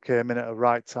Hull came in at a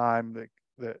right time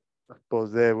that I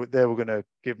suppose they were going to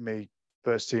give me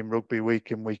first team rugby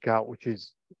week in, week out, which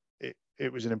is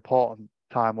it was an important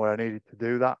time where I needed to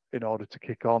do that in order to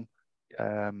kick on.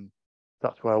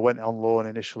 That's where I went on loan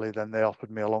initially. Then they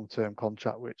offered me a long-term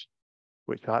contract, which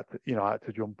I had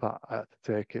to jump at. I had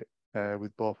to take it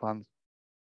with both hands.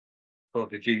 So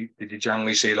did you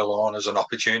generally see the loan as an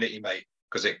opportunity, mate?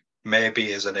 Because it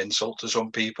maybe is an insult to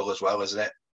some people as well, isn't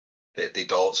it? They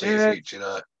don't see a future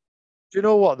there. Do you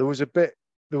know what? There was a bit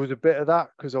of that,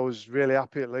 because I was really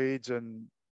happy at Leeds, and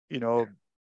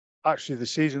actually the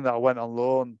season that I went on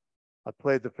loan, I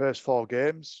played the first 4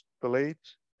 games for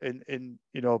Leeds.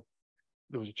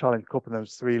 There was a Challenge Cup and there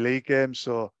was 3 league games,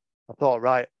 so I thought,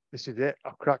 right, this is it.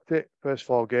 I've cracked it. First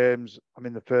 4 games, I'm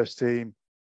in the first team,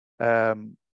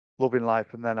 loving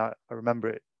life. And then I remember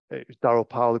it was Darryl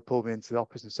Powell who pulled me into the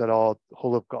office and said, "Oh,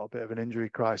 Hull have got a bit of an injury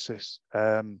crisis.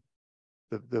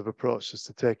 They've approached us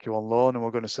to take you on loan, and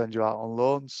we're going to send you out on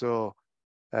loan." So,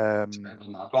 yeah,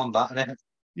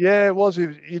 it was.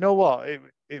 You know what?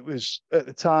 It was at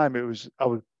the time. It was. I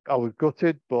was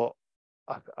gutted, but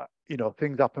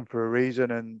things happen for a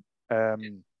reason. And I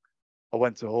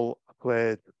went to Hull. I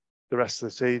played the rest of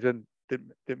the season.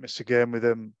 Didn't miss a game with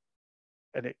them,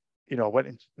 and I went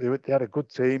into. They had a good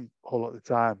team, Hull at the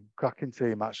time, cracking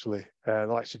team actually. The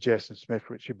likes of Jason Smith,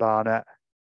 Richie Barnett.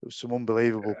 There was some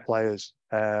unbelievable players.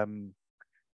 And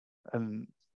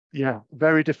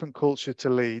very different culture to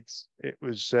Leeds. It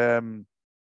was, there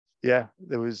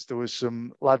was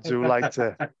some lads who liked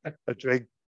a drink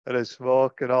and a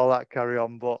smoke and all that carry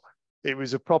on, but it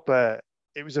was a family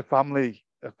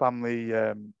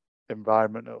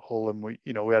environment at Hull, and we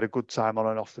had a good time on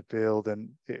and off the field, and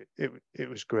it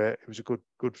was great. It was a good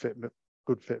fit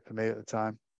for me at the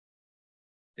time.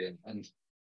 Yeah, and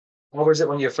what was it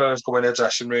when you first go in a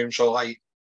dressing room? So, like,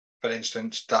 for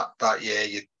instance, that year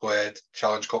you played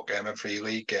Challenge Cup game and 3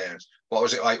 league games. What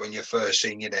was it like when you first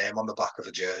seen your name on the back of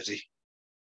a jersey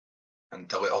and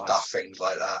the little daft things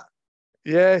like that?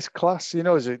 Yeah, it's class.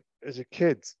 As a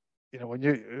kid, when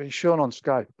you're shown on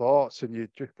Sky Sports and you're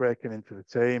just breaking into the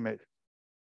team,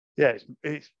 it's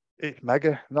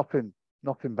mega. Nothing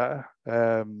better.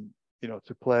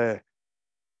 To play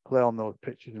on those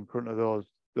pitches in front of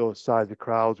those size of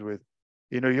crowds with,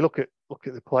 you look at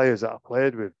the players that I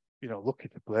played with. lucky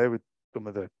to play with some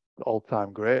of the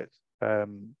all-time greats of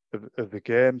the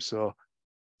game. So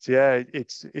yeah,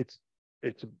 it's it's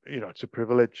a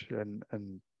privilege and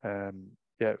yeah,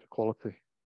 it's quality.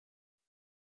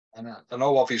 And I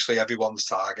know obviously everyone's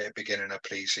target beginning of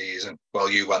pre-season. Well,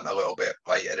 you went a little bit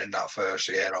later in that first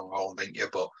year on loan, didn't you?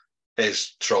 But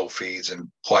is trophies and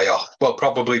playoff. Well,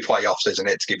 probably playoffs, isn't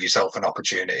it, to give yourself an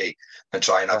opportunity and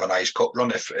try and have a nice cup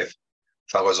run if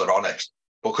fellas are honest.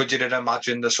 But could you then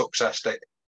imagine the success that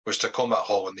was to come at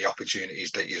Hull and the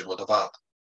opportunities that you would have had?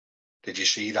 Did you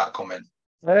see that coming?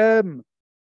 You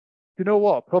know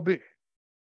what? Probably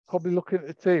looking at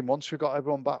the team once we got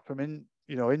everyone back from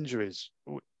injuries.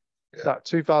 That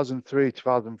 2003,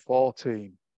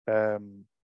 2014. You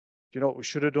know what we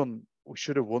should have done? We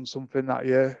should have won something that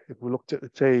year if we looked at the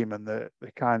team and the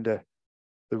kind of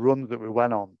the runs that we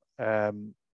went on.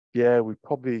 Yeah, we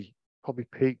probably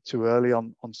peaked too early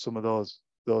on some of those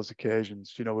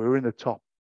occasions. You know, we were in the top.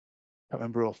 I can't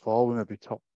remember 04, we maybe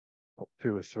top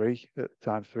 2 or 3 at the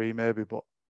time, 3 maybe. But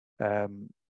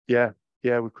yeah,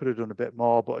 we could have done a bit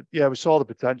more. But yeah, we saw the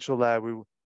potential there. We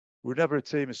were never a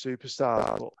team of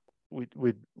superstars, but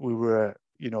we were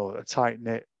a tight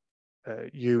knit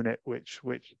unit, which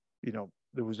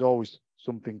there was always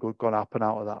something good going to happen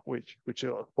out of that, which I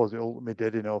suppose it ultimately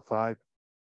did in 05.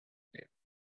 Yeah.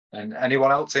 And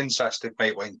anyone else interested,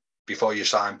 mate, before you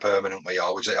signed permanently,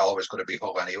 or was it always going to be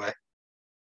Hull anyway?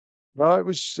 No, it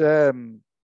was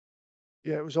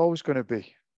it was always going to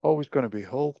be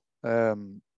Hull.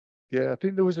 Yeah, I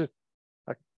think there was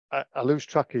I lose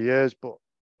track of years, but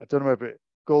I don't know if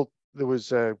there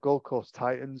was Gold Coast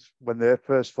Titans when they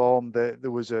first formed.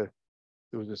 There was a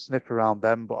sniff around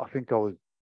them, but I think I was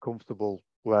comfortable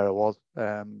where I was.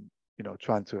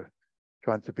 Trying to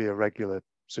be a regular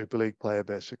Super League player,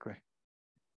 basically.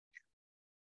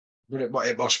 But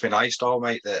it must be nice, though,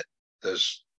 mate, that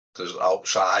there's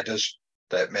outsiders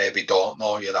that maybe don't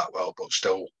know you that well, but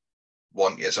still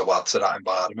want you to add to that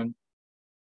environment.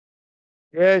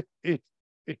 Yeah, it's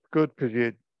good because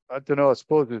I don't know. I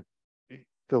suppose you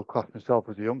still class myself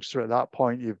as a youngster at that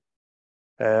point.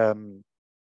 I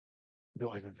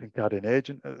don't even think I had an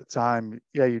agent at the time.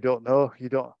 Yeah, you don't know. I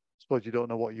suppose you don't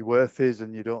know what your worth is,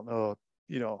 and you don't know,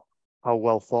 how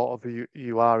well thought of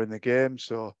you are in the game.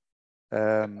 So,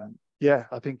 yeah,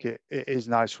 I think it is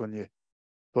nice when you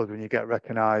get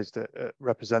recognised at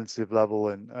representative level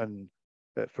and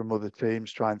from other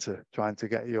teams trying to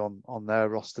get you on their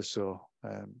roster. So,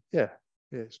 yeah,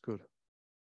 it's good.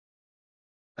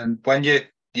 And when you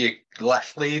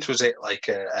left Leeds, was it like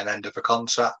an end of a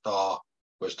contract, or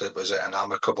was it an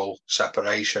amicable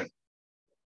separation?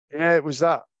 Yeah, it was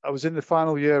that. I was in the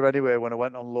final year anyway when I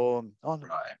went on loan.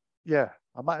 Right. Yeah,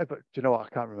 I might have. Do you know what? I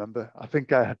can't remember. I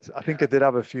think I did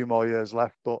have a few more years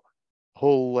left, but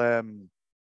Hull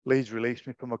Leeds released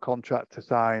me from a contract to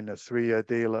sign a 3-year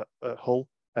deal at Hull.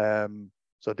 So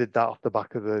I did that off the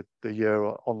back of the year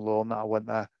on loan that I went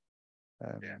there.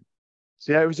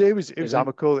 So yeah, it was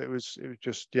amicable. It was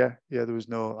just there was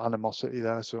no animosity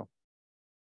there. So.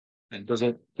 And does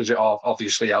it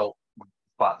obviously help the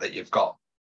fact that you've got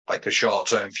like a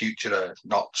short-term future of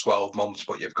not 12 months,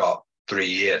 but you've got 3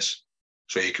 years,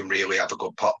 so you can really have a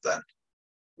good pop then?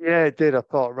 Yeah, it did. I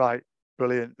thought, right,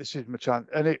 brilliant. This is my chance.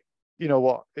 And you know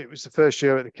what? It was the first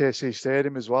year at the KC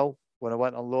Stadium as well when I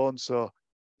went on loan. So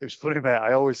it was funny, mate.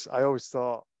 I always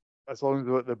thought, as long as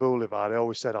we're at the Boulevard, I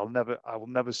always said I will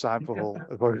never sign for Hull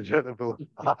as long as you're at the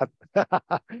Boulevard.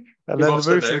 And then they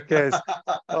moved to the KC.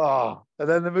 And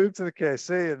then they moved to the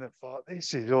KC, and I thought,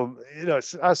 this is,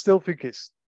 I still think it's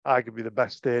arguably the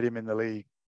best stadium in the league.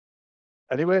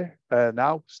 Anyway,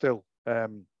 now still.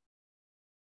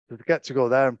 To get to go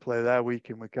there and play there week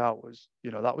in, week out was,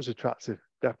 that was attractive,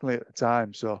 definitely at the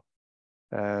time. So,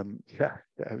 yeah,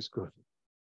 it was good.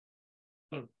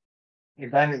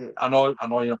 Then I know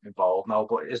you're not involved now,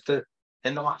 but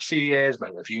in the last few years,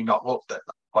 mate, have you not looked at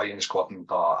the playing squad and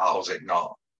thought, how's it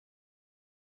not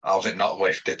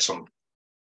lifted some?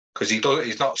 Because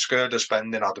he's not scared of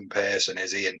spending Adam Pearson,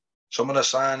 is he? And some of the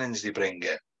signings they bring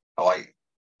in are like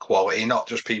quality, not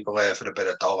just people there for a bit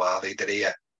of dough, are they? They're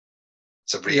here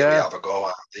to really have a go,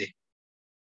 aren't they?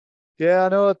 Yeah, I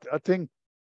know. I think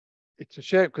it's a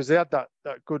shame because they had that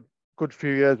good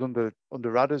few years under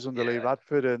Radders, under Lee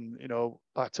Radford, and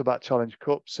back-to-back Challenge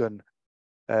Cups, and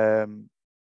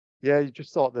you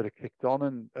just thought they'd have kicked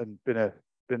on and been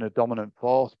a dominant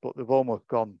force, but they've almost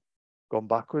gone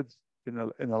backwards in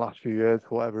the last few years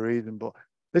for whatever reason. But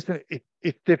listen,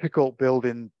 it's difficult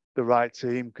building the right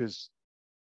team because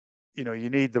you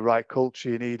need the right culture,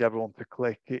 you need everyone to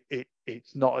click.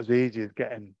 It's not as easy as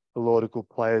getting a load of good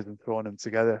players and throwing them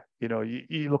together. You know,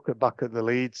 you look back at the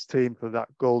Leeds team for that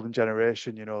golden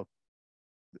generation. You know,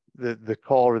 the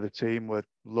core of the team were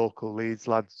local Leeds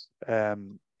lads.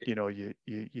 You know, you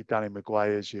Danny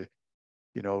Maguire's, you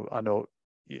know, I know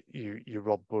you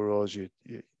Rob Burrows, you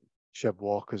Sheb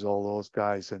Walkers, all those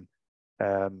guys, and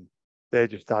they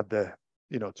just had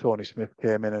you know, Tony Smith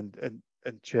came in and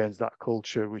changed that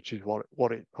culture, which is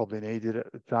what it probably needed at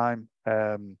the time.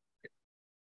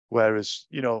 Whereas,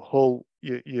 you know, Hull,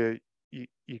 you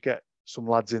get some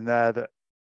lads in there that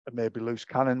are maybe loose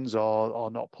cannons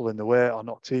or not pulling the weight or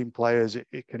not team players.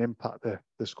 It can impact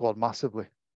the squad massively.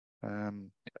 And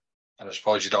I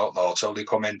suppose you don't know until they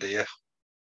come in, do you?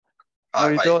 No,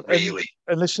 you don't. Really.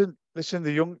 And listen,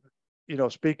 the young, you know,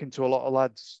 speaking to a lot of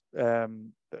lads that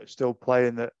are still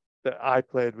playing that I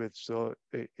played with, so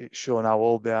it's showing how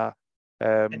old they are.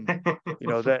 You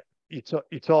know, that you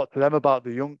talk to them about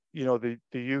the young, you know, the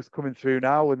youth coming through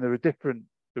now, and they're a different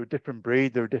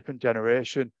breed, they're a different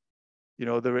generation. You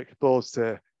know, they're exposed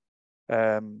to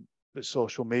the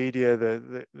social media,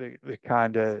 the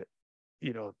kind of,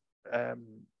 you know,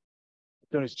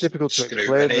 it's difficult to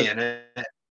explain.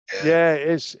 Yeah, it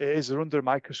is. It is. They're under a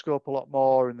microscope a lot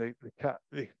more, and they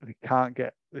can't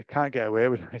get away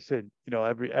with anything. You know,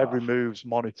 every move's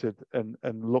monitored and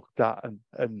looked at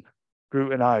and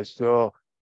scrutinized. So,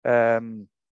 yeah, and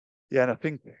I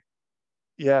think that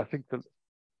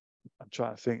I'm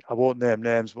trying to think. I won't name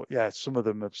names, but yeah, some of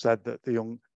them have said that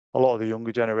a lot of the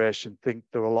younger generation think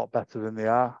they're a lot better than they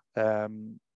are.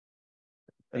 You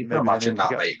can imagine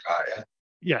that, mate, can't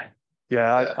you?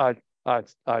 Yeah.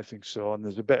 I think so. And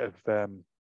there's a bit of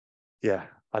yeah,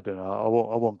 I don't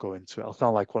know. I won't go into it. I'll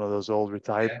sound like one of those old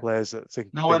retired players that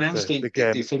think no one else. the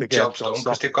game. They think job's done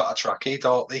because they've got a trackie,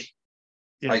 don't they?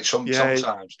 Yeah, like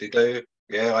sometimes they do.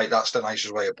 Yeah, like that's the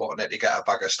nicest way of putting it. They get a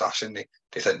bag of stash and they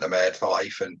think they're made for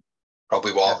life and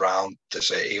probably walk around the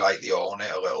city like they own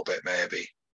it a little bit, maybe.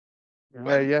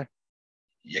 Yeah.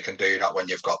 You can do that when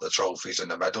you've got the trophies and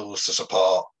the medals to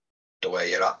support the way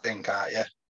you're acting, can't you?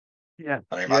 Yeah.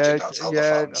 And I imagine that's how the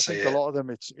fans I see think it. a lot of them,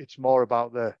 it's more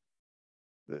about the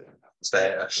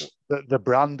Status, the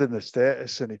brand and the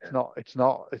status, and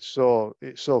it's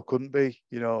so couldn't be.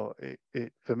 You know,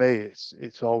 it for me,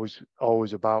 it's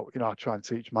always about, you know, I try and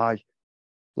teach my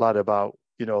lad about,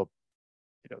 you know,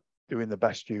 doing the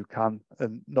best you can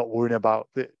and not worrying about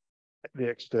the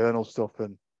external stuff.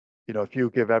 And, you know, if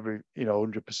you give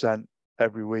 100%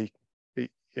 every week,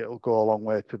 it'll go a long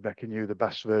way to making you the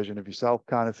best version of yourself,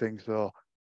 kind of thing. So,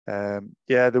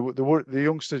 yeah, the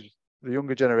youngsters, the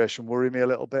younger generation worry me a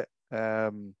little bit.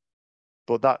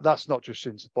 But that's not just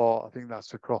in sport. I think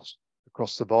that's across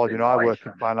the board. You know, I work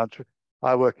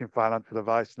in financial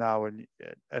advice now,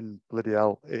 and bloody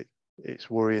hell, it's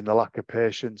worrying, the lack of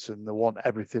patience, and they want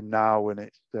everything now, and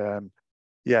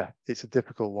it's a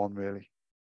difficult one, really.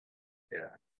 Yeah,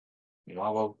 you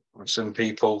know, well, some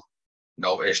people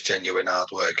notice genuine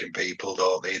hard-working people,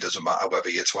 don't they? It doesn't matter whether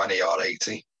you're 20 or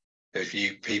 80. If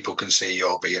people can see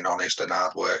you're being honest and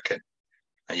hard-working,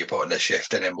 and you're putting the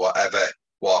shift in whatever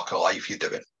walk of life you're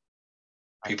doing,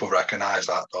 people recognise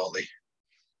that, don't they?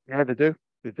 Yeah, they do.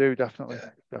 They do, definitely.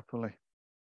 Definitely.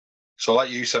 So like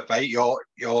you said, mate, your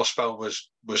spell was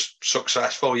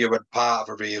successful. You were part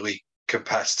of a really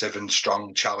competitive and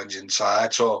strong, challenging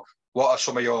side. So what are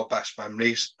some of your best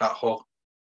memories at Hull?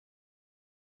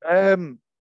 I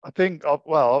think,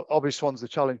 well, obvious one's the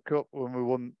Challenge Cup, when we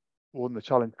won the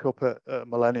Challenge Cup at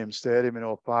Millennium Stadium in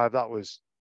 2005. That was,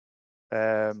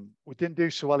 we didn't do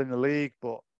so well in the league,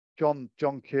 but John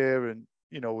Kieran,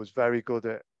 you know, was very good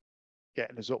at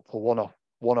getting us up for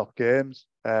one-off games.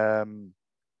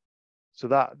 So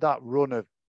that run of,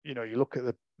 you know, you look at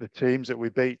the teams that we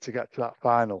beat to get to that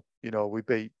final. You know, we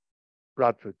beat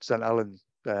Bradford, St Helens,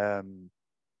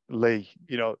 Lee,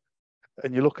 you know,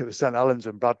 and you look at the St Helens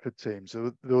and Bradford teams,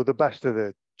 they were the best of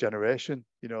the generation.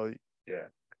 You know,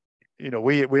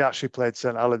 we actually played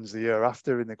St Helens the year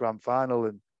after in the grand final,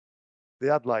 and they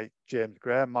had like James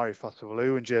Graham, Mari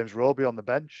Fasavalu, and James Roby on the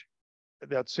bench.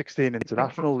 They had 16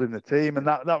 internationals in the team, and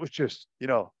that was just, you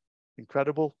know,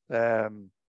 incredible.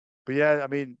 But yeah, I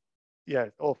mean, yeah,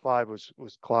 2005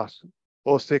 was class.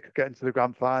 2006 getting to the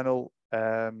grand final,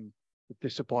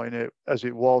 disappointing as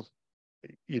it was,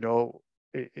 you know,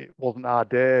 it wasn't our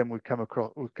day, and we come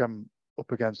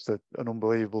up against an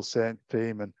unbelievable Saints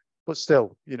team, but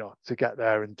still, you know, to get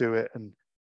there and do it and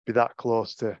be that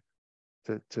close to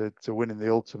winning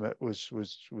the ultimate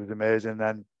was amazing. And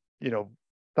then, you know,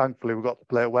 thankfully we got to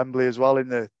play at Wembley as well in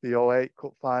the 2008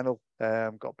 Cup final.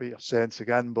 Got beat off Saints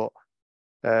again, but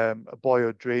a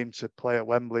boyhood dream to play at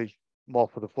Wembley, more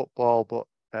for the football, but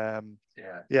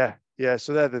Yeah.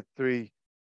 So they're the three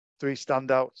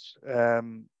standouts.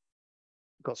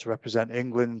 Got to represent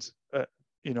England, at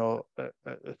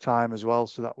the time as well.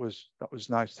 So that was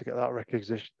nice to get that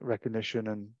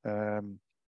recognition and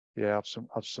have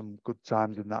some good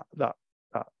times in that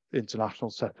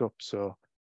international setup. So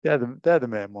yeah, they're the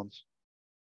main ones.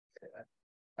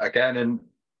 Again, and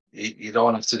you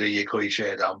don't have to do your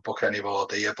cliche handbook anymore,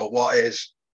 do you? But what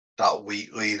is that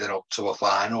week leading up to a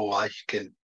final like,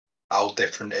 and how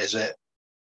different is it?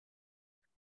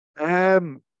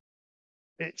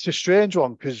 It's a strange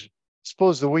one because I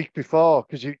suppose the week before,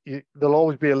 because there'll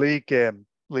always be a league game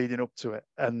leading up to it,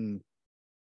 and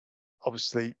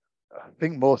obviously, I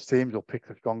think most teams will pick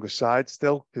the stronger side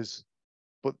still,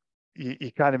 but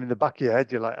you kind of in the back of your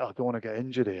head, you're like, oh, I don't want to get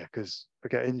injured here because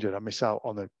if I get injured, I miss out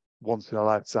on a once in a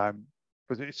lifetime.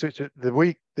 But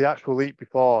the actual week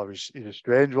before is a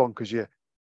strange one because you're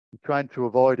trying to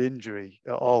avoid injury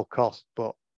at all costs,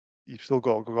 but you've still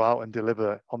got to go out and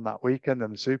deliver on that weekend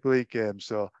and the Super League game.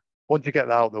 So once you get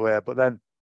that out of the way, but then,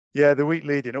 yeah, the week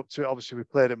leading up to it, obviously we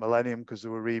played at Millennium because they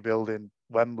were rebuilding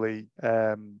Wembley.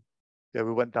 We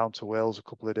went down to Wales a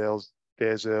couple of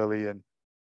days early and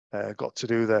got to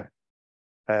do the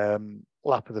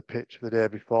lap of the pitch the day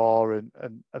before and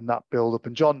that build up.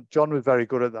 And John was very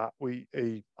good at that.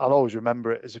 I'll always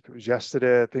remember it as if it was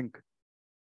yesterday. I think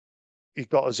he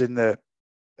got us in a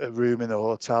room in the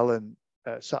hotel and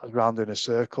sat us around in a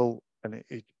circle, and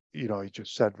he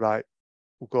just said, right,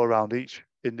 we'll go around each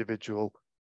individual.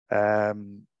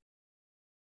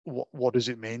 What does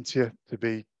it mean to you to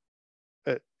be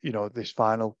at this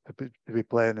final, to be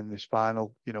playing in this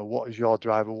final? What is your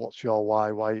driver? What's your why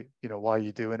are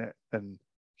you doing it? And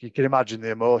you can imagine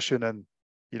the emotion and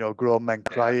grown men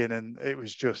crying, and it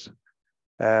was just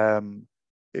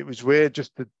it was weird,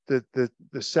 just the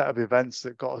set of events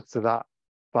that got us to that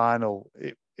final.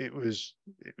 It was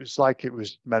like it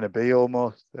was meant to be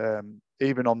almost.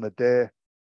 Even on the day,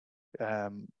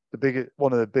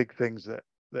 one of the big things that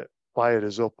fired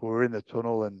us up, we were in the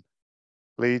tunnel and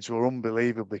Leeds were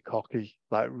unbelievably cocky,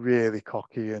 like really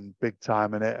cocky and big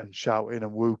time in it and shouting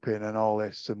and whooping and all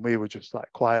this, and we were just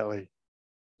like quietly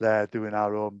there doing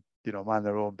our own, mind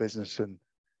their own business. And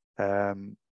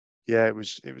it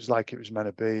was like it was meant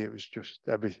to be. It was just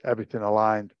everything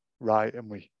aligned right, and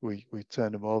we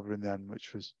turned them over in the end,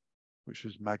 which was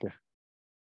mega.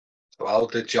 So how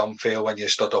did John feel when you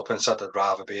stood up and said, I'd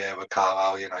rather be here with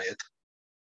Carlisle United?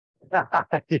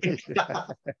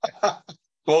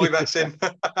 Fully messing.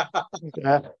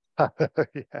 Yeah.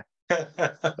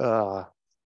 Yeah.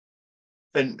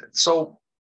 And so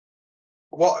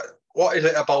what is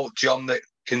it about John that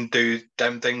can do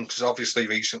them things? Because obviously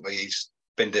recently he's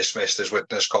been dismissed as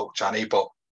witness coach, Annie, but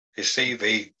his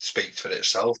CV speaks for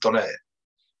itself, doesn't it?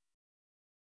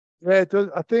 Yeah, it does.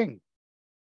 I think,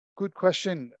 good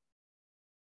question.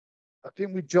 I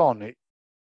think with John,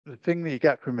 the thing that you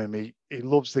get from him, he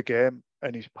loves the game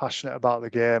and he's passionate about the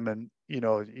game. And,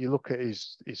 you look at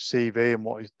his CV and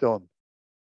what he's done,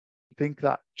 I think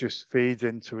that just feeds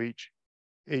into each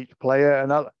player.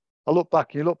 And I look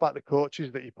back, the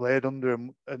coaches that he played under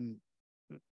and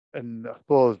I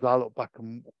suppose I look back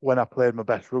and when I played my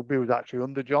best rugby was actually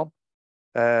under John.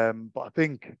 But I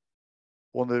think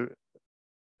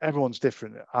everyone's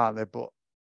different, aren't they? But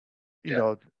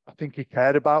I think he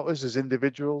cared about us as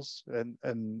individuals,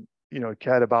 and he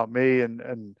cared about me,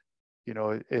 and he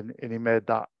made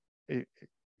that. He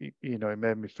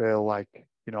made me feel like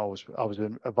I was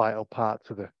a vital part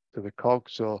to the cog.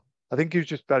 So I think he was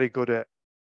just very good at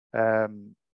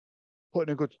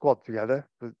putting a good squad together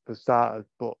for starters,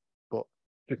 but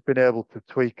just being able to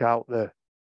tweak out the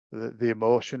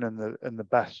emotion and the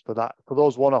best for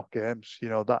those one-off games.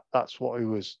 That's what he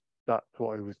was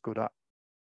good at.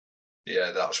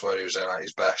 Yeah, that's where he was at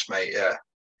his best, mate.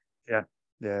 Yeah,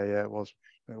 it was.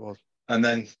 And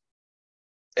then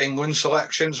England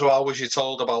selection. So how was you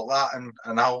told about that,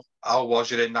 and how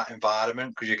was you in that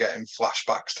environment? Because you're getting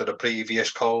flashbacks to the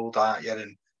previous cold, aren't you?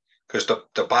 And because the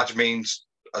badge means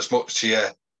as much to you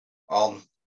on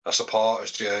a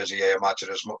supporter's jersey, I imagine,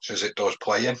 as much as it does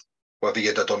playing. Whether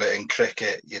you'd have done it in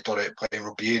cricket, you'd done it playing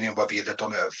rugby union, whether you'd have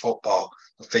done it at football,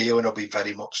 the feeling will be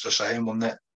very much the same, wouldn't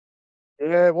it?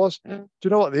 Yeah, it was. Do you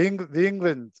know what, the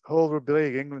England whole rugby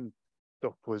league England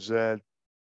stuff was an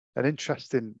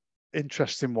interesting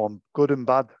one, good and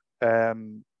bad.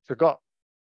 So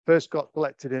first got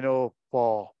selected in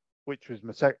 2004, which was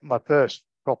my first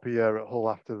proper year at Hull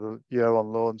after the year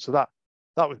on loan. So that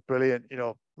was brilliant.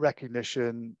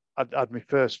 Recognition. I'd had my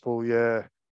first full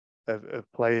year of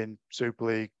playing Super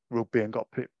League rugby and got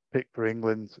picked for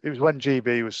England. It was when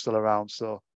GB was still around,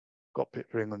 so got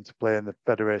picked for England to play in the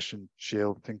Federation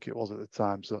Shield, I think it was at the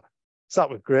time. So that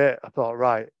was great. I thought,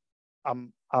 right,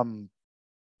 I'm on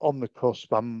the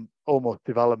cusp. I'm almost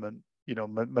development. You know,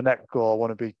 my next goal, I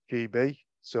want to be GB.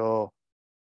 So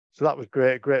that was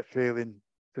great. Great feeling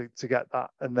to get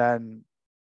that. And then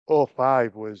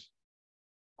 05 was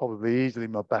probably easily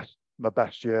my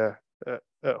best year at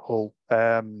Hull.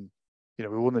 You know,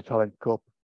 we won the Challenge Cup.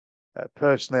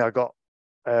 Personally, I got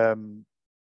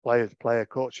players player,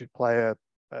 coaches player,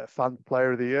 fan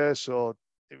player of the year. So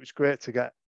it was great to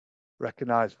get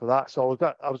recognised for that. So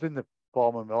I was in the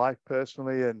form of my life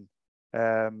personally, and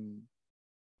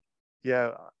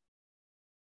yeah,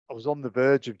 I was on the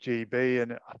verge of GB,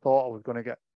 and I thought I was going to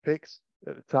get picked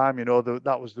at the time. You know,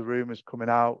 that was the rumours coming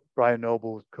out. Brian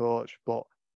Noble was coach, but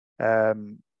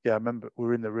yeah, I remember we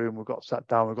were in the room. We got sat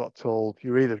down. We got told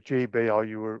you're either GB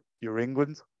or you're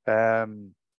England.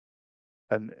 And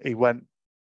he went.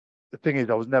 The thing is,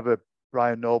 I was never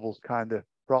Brian Noble's kind of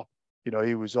prop. You know,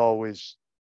 he was always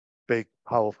big,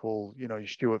 powerful. You know, your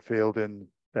Stuart Fielding.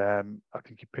 I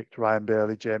think he picked Ryan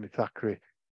Bailey, Jamie Thackeray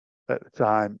at the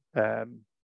time.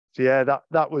 So yeah,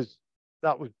 that was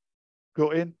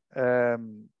gutting. I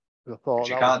thought You that was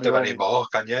can't my do any only. more,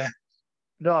 can you?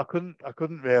 No, I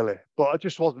couldn't really, but I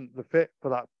just wasn't the fit for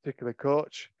that particular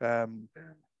coach.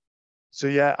 So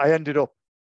yeah, I ended up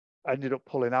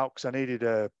pulling out because I needed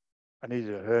a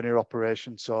hernia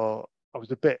operation. So I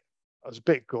was a bit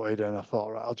gutted, and I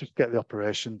thought, right, I'll just get the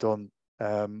operation done.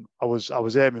 I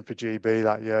was aiming for GB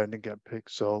that year and didn't get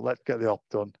picked, so let's get the op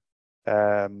done.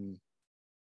 And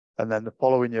then the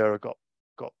following year I got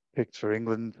picked for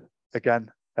England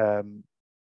again in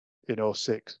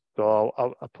 06.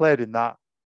 So I played in that,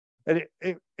 and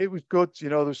it was good. You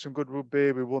know, there was some good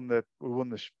rugby. We won the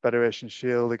Federation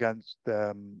Shield against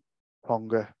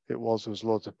Tonga. There was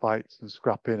loads of fights and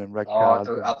scrapping and red cards.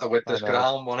 At the Witness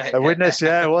Ground, wasn't it? A witness,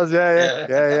 yeah, it was, Yeah.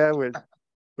 yeah.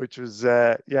 Which was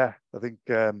yeah. I think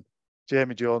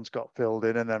Jamie Jones got filled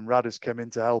in, and then Radders came in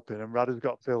to help him, and Radders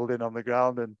got filled in on the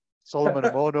ground, and Solomon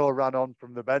Amono ran on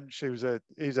from the bench. He's a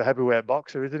heavyweight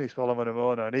boxer, isn't he, Solomon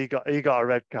Amono? And he got a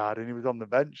red card, and he was on the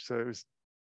bench. So it was,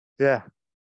 yeah,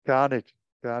 carnage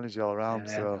all around.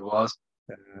 Yeah, so it was.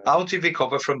 How did you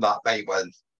recover from that, mate?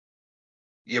 When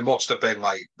you must have been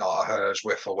like not a hair's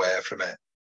width away from it.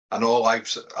 I know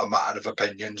life's a matter of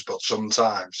opinions, but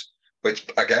sometimes, which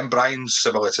again, Brian's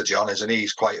similar to John, isn't he?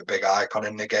 He's quite a big icon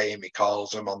in the game. He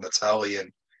calls him on the telly, and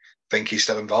I think he's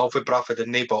still involved with Bradford,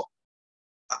 isn't he? But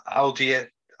how do you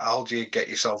get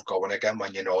yourself going again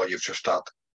when you know you've just had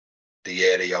the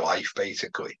year of your life,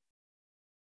 basically?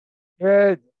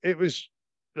 yeah, it was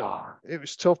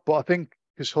tough, but I think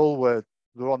because Hull were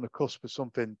on the cusp of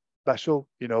something special,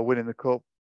 you know, winning the cup,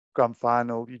 grand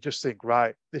final. You just think,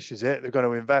 right, this is it. They're going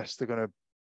to invest. They're going to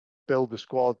build the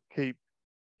squad, keep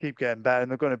getting better,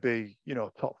 and they're going to be, you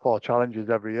know, top 4 challenges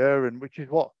every year, and which is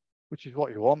what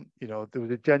you want. You know, there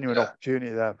was a genuine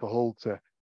opportunity there for Hull to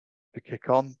kick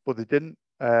on, but they didn't.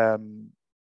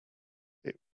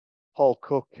 Paul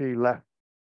Cook, he left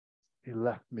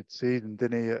mid-season,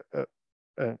 didn't he?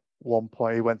 At one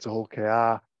point, he went to Hull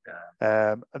KR,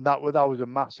 and that was a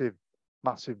massive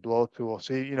blow to us.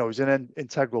 He was an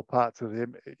integral part to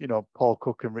him. You know, Paul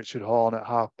Cook and Richard Horne at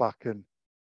halfback, and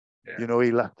you know,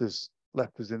 he left us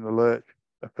in the lurch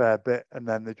a fair bit, and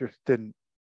then they just didn't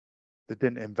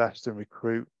invest and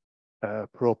recruit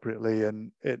appropriately,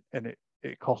 and it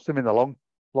cost them in the long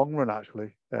run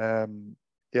actually.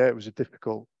 Yeah, it was a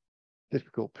difficult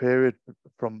period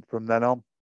from then on.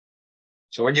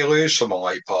 So when you lose someone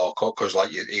like Paul Cook, because like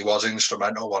he was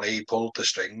instrumental when he pulled the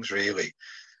strings, really,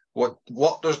 what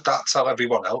does that tell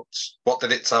everyone else? What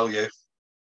did it tell you?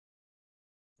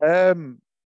 It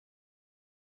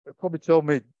probably told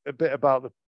me a bit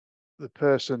about the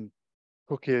person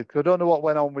Cookie, because I don't know what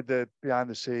went on with the behind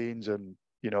the scenes, and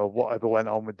you know, whatever went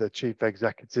on with the chief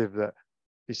executive, that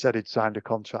he said he'd signed a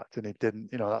contract and he didn't.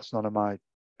 You know, that's none of my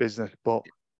business. But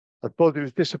I suppose it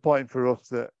was disappointing for us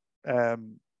that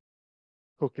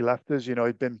Cookie left us. You know,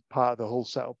 he'd been part of the whole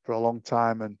setup for a long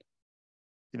time, and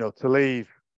you know, to leave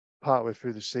partway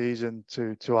through the season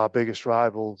to our biggest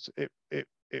rivals, it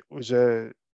was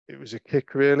a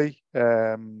kick really.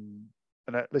 And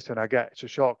listen, I get it's a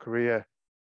short career.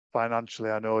 Financially,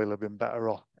 I know he'll have been better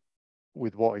off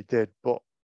with what he did, but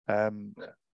I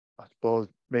suppose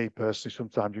me personally,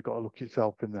 sometimes you've got to look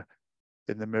yourself in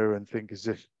the mirror and think, is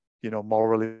this, you know,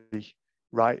 morally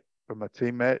right for my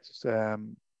teammates?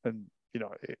 And you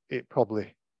know, it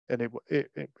probably, and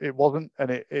it wasn't,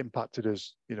 and it impacted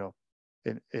us, you know,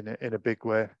 in a big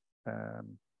way.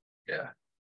 Yeah.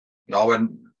 No,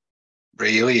 and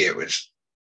really, it was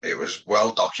it was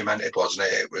well documented, wasn't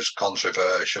it? It was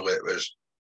controversial. It was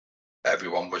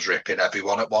everyone was ripping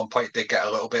everyone at one point. It did get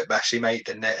a little bit messy, mate,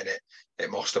 didn't it? And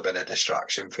it must have been a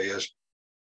distraction for you.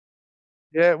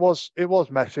 Yeah, it was. It was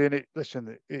messy, and it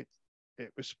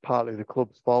was partly the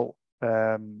club's fault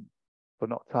for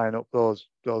not tying up those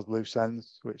loose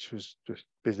ends, which was just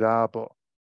bizarre. But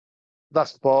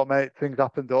that's sport, mate. Things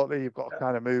happen, don't they? You've got to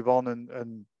kind of move on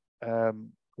and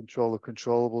control the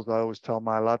controllables. I always tell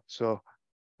my lad. So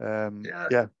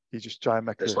yeah, you just try and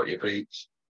make That's what you preach.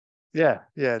 Yeah,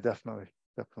 definitely.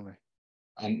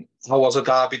 And how was a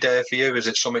derby day for you? Is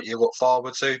it something you look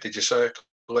forward to? Did you circle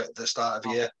it at the start of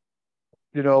the year?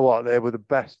 You know what? They were the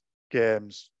best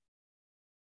games.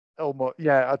 Almost,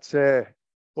 yeah, I'd say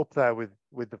up there with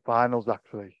the finals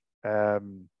actually.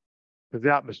 Because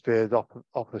the atmosphere is off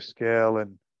the scale,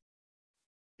 and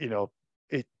you know,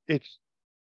 it's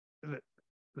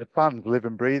the fans live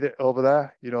and breathe it over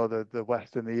there. You know, the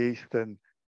West and the East, and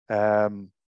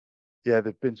yeah,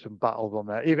 there've been some battles on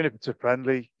there. Even if it's a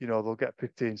friendly, you know, they'll get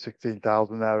 15,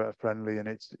 16,000 there at a friendly, and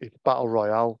it's battle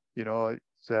royale. You know,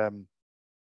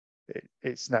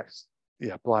 it's next.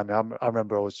 Yeah, blimey, I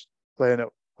remember I was playing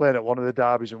at one of the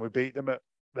derbies, and we beat them at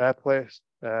their place.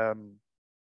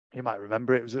 You might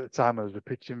remember it was at the time there was a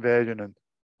pitch invasion, and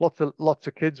lots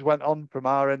of kids went on from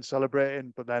our end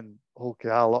celebrating, but then Hulky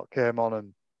our lot came on,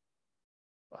 and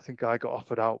I think I got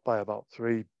offered out by about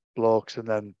 3 blokes, and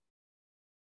then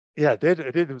yeah, I did.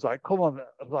 It was like, come on,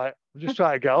 I was like, I'm just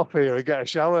trying to get off here and get a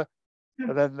shower,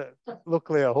 and then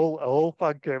luckily a whole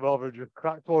fan came over and just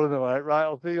cracked one of them. Like, right,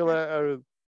 I'll see you later, and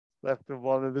left them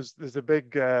one. And there's a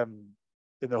big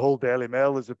in the whole Daily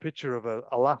Mail. There's a picture of a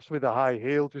lass with a high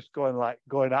heel just going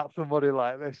at somebody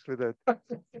like this with a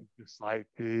just like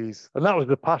geez. And that was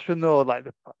the passion though. Like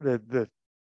the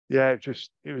yeah, it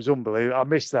was unbelievable. I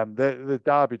miss them. The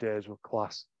derby days were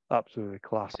class, absolutely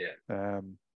class. Yeah.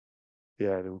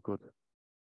 Yeah, they were good.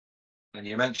 And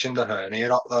you mentioned the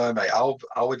hernia up there, mate. How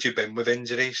had you been with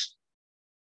injuries?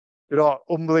 You know,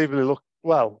 unbelievably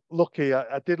lucky.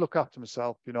 I did look after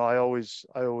myself. You know, I always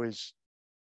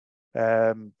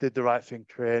did the right thing,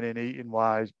 training, eating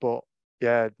wise. But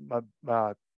yeah,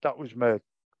 that was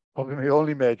probably my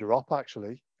only major op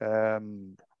actually. Yeah,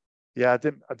 I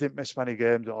didn't miss many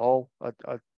games at all.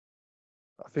 I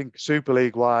think Super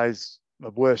League wise, my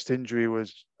worst injury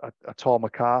was I tore my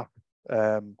calf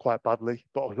quite badly,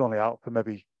 but I was only out for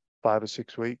maybe 5 or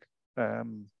 6 weeks.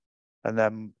 And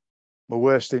then my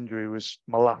worst injury was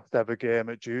my last ever game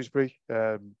at Dewsbury.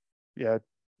 Yeah,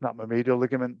 not my medial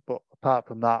ligament, but apart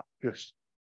from that, just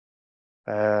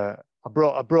I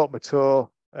broke my toe.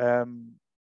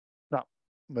 Not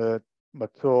my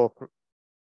toe,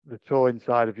 the toe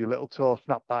inside of your little toe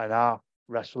snapped that in half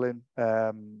wrestling,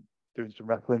 doing some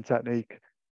wrestling technique.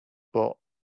 But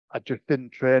I just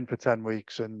didn't train for 10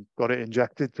 weeks and got it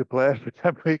injected to play for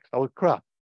 10 weeks. I was crap.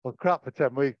 I was crap for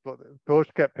 10 weeks, but the coach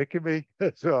kept picking me.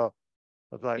 So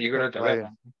I was like, You're gonna do it.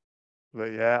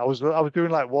 But yeah, I was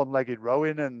doing like one-legged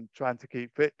rowing and trying to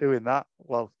keep fit doing that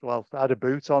whilst I had a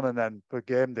boot on, and then for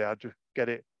game day I'd just get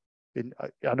it in.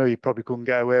 I know you probably couldn't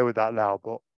get away with that now,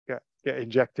 but get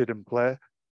injected and play.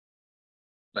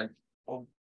 Like, well,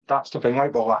 that's the thing.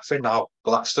 Like, we're laughing now,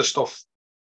 but that's the stuff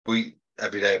we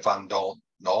everyday fan don't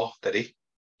know, did he?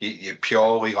 You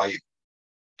purely like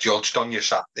judged on your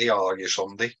Saturday or your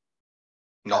Sunday,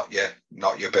 not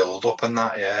your build up and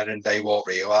that, yeah. And they won't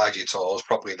realise your toes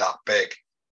probably that big,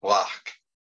 black.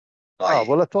 Oh Like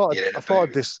well, you're in a I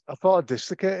thought booth. I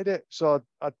dislocated it, so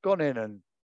I'd gone in and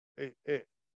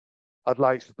I'd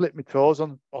like split my toes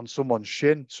on someone's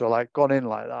shin, so like gone in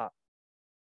like that,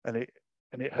 and it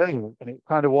hurt, and it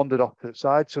kind of wandered off to the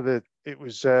side. So it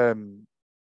was John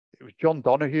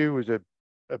Donahue, who was a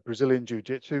Brazilian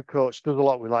jiu-jitsu coach, does a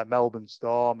lot with like Melbourne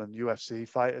Storm and UFC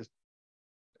fighters.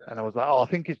 And I was like, oh, I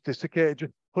think it's dislocated,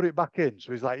 just put it back in.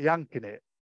 So he's like yanking it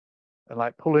and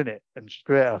like pulling it and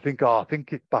straight. I think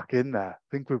it's back in there. I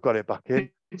think we've got it back in.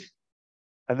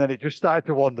 And then it just started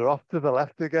to wander off to the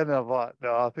left again. And I'm like,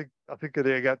 no, I think I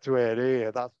didn't get to it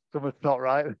here. That's something's not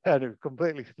right. And it was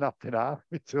completely snapped in half,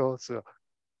 my toe. So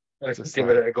Just give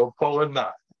it a good pull and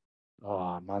that.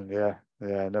 oh man, yeah,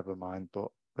 never mind. But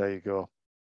there you go.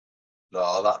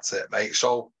 No, that's it, mate.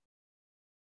 So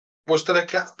was there a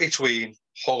gap between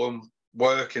Hull and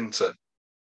Workington?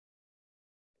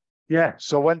 Yeah,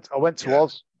 so I went to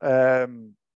Oz.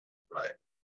 Right.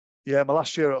 Yeah, my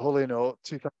last year at Hull,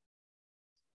 2000.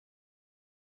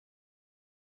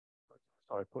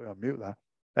 Sorry, put you on mute there.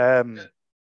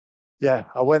 Yeah,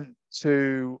 I went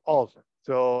to Oz,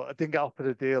 so I didn't get offered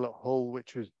a deal at Hull,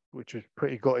 which was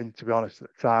pretty gutting to be honest at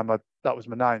the time. That was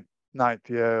my ninth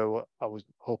year, I was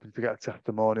hoping to get a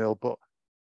testimonial, but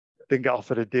didn't get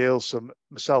offered a deal. So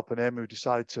myself and him, we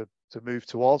decided to move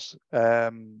to Oz,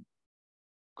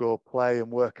 go play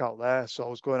and work out there. So I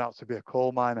was going out to be a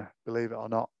coal miner, believe it or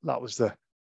not. That was the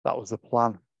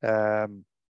plan. Well,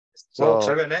 So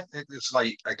true, isn't it? It's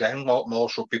like, again, what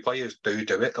most rugby players do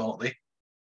it, don't they?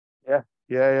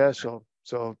 yeah. So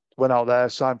went out there,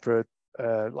 signed for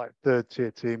a like third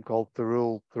tier team called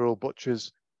Thirul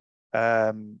Butchers.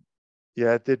 Did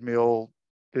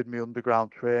me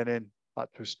underground training, had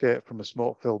to escape from a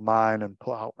smoke filled mine and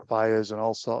put out fires and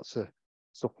all sorts of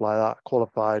stuff like that.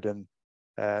 Qualified and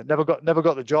never got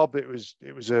the job. It was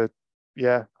a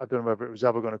I don't know whether it was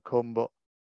ever going to come, but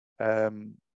so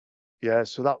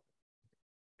that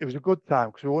it was a good time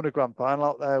because we won a grand final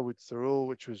out there with Thirul,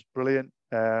 which was brilliant.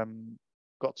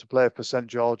 Got to play for St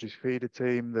George's feeder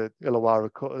team, the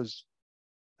Illawarra Cutters.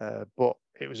 But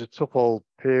it was a tough old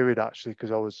period actually because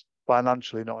I was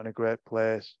financially not in a great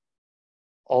place.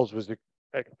 Oz was an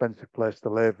expensive place to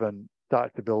live and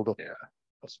started to build up,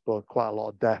 I suppose, quite a lot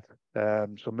of debt. So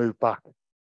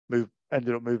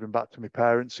ended up moving back to my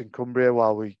parents in Cumbria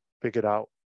while we figured out,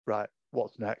 right,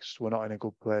 what's next? We're not in a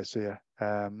good place here.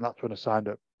 That's when I signed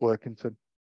at Workington.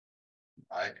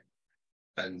 Right.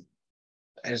 And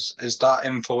is that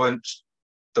influenced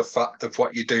the fact of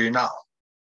what you do now?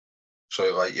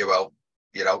 So like you're out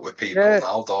with people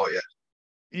now, don't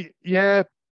you? Yeah,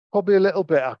 probably a little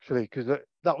bit actually, because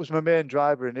that was my main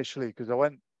driver initially. Because I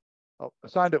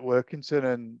signed at Workington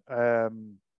and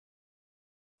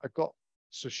I got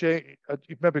Shane.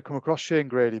 You've maybe come across Shane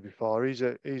Grady before. He's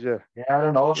a I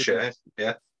don't know, Shane.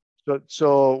 Yeah.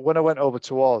 So when I went over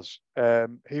to Oz,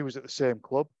 he was at the same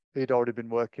club. He'd already been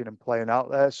working and playing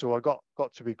out there, so I got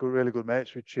to be really good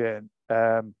mates with Shane.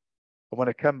 And when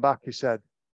I came back, he said,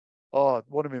 "Oh,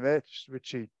 one of my mates,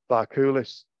 Richie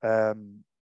Barkoulis,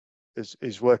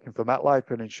 is working for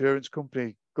MetLife, an insurance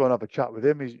company. Go and have a chat with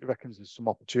him. He reckons there's some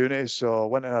opportunities." So I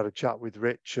went and had a chat with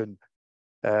Rich, and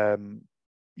kind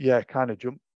of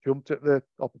jumped at the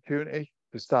opportunity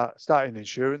to start in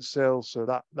insurance sales. So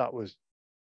that was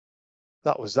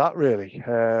that really.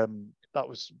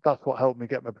 That's what helped me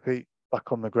get my feet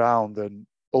back on the ground. And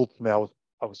ultimately,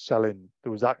 I was selling.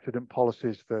 There was accident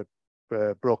policies for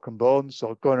broken bones.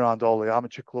 So going around all the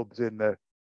amateur clubs in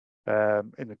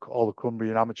all the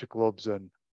Cumbrian amateur clubs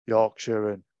and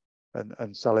Yorkshire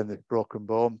and selling this broken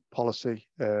bone policy,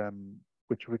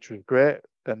 which was great.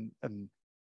 And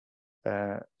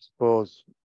suppose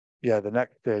the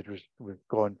next stage was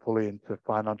going fully into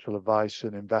financial advice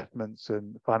and investments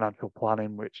and financial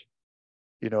planning, which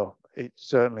it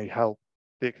certainly helped.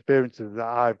 The experiences that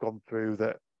I've gone through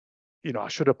that I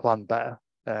should have planned better,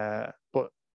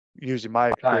 but using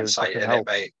my experience, I can help.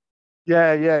 Mate.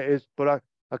 Yeah, it is. But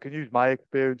I can use my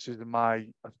experiences and my,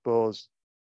 I suppose,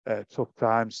 tough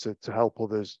times to help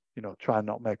others. Try and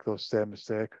not make those same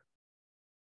mistakes.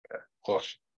 Yeah, of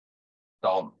course.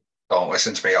 Don't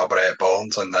listen to me. I'll break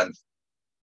bones, and then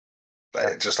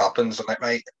it just happens, doesn't it,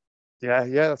 mate? Yeah,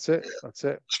 that's it. That's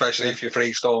it. Especially if you're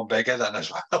 3 stone bigger then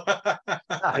as well.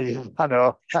 I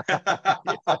know.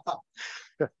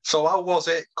 So how was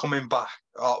it coming back?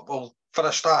 Well, for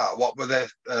a start, what were the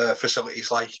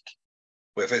facilities like?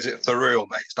 Is it Thirul,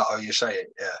 mate? Is that how you say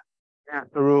it? Yeah,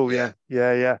 Thirul. Yeah.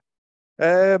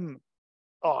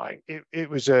 It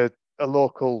was a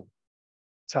local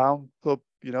town club.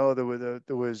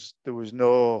 There was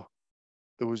no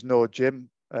gym.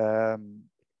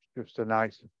 Just a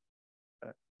nice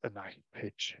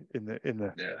pitch in the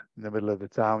middle of the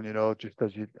town. Just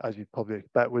as you'd probably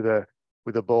expect with a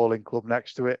bowling club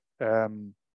next to it.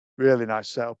 Really nice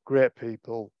setup, great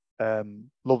people.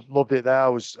 Loved it there. I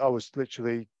was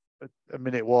literally a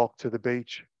minute walk to the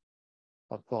beach.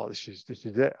 I thought this is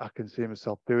it. I can see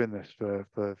myself doing this for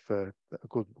a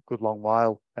good long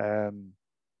while.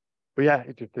 But yeah,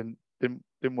 it just didn't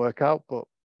work out. But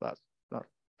that's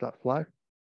life.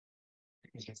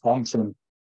 You've gone from,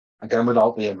 again,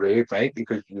 without being rude, mate,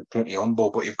 because you're pretty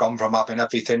humble, but you've gone from having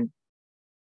everything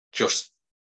just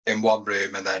in one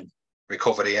room and then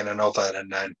recovery in another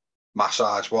and then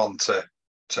massage one to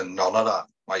none of that,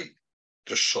 like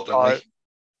just suddenly.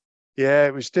 Yeah,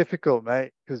 it was difficult,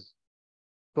 mate, because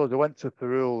I went to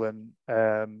Thirul and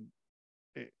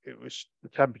it was the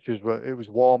temperatures it was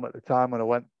warm at the time when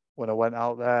I went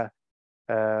out there.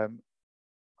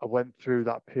 I went through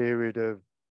that period of,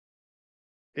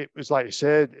 it was like you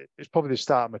said, it's probably the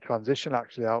start of my transition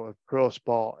actually out of pro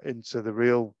sport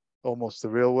into almost the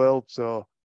real world. So,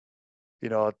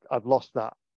 I'd lost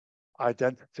that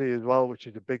identity as well, which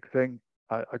is a big thing.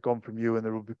 I'd gone from you and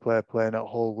the rugby player playing at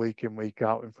whole week in, week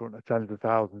out in front of tens of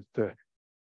thousands to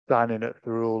signing at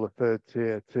Thurul, a third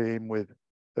tier team with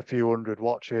a few hundred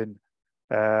watching.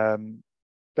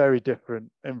 Very different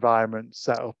environment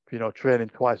set up, training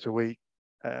twice a week.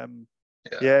 It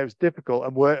was difficult,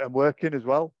 and working as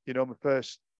well. My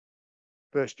first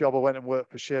job, I went and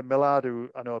worked for Shane Millard, who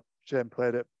I know Shane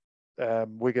played at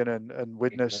Wigan and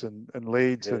Widnes and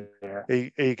Leeds, and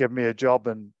he gave me a job.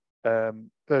 And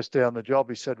first day on the job,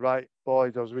 he said, "Right,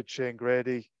 boys," I was with Shane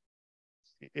Grady.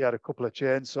 He had a couple of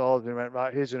chainsaws, and he went,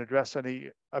 "Right, here's an address. Have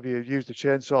you used a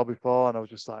chainsaw before?" And I was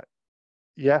just like,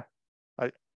 "Yeah,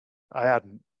 I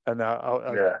hadn't." And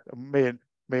me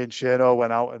and Shane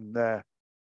went out and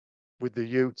with the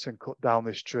utes and cut down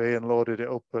this tree and loaded it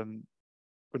up, and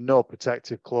with no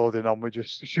protective clothing on, we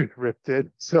just ripped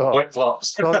in. So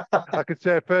flip-flops. So I could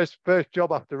say first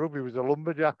job after rugby was a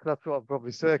lumberjack. That's what I'd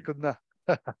probably say, couldn't I?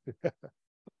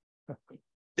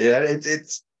 Yeah,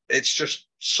 it's just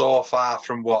so far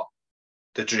from what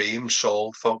the dream's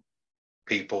sold for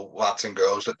people, lads and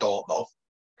girls that don't know,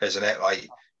 isn't it? Like,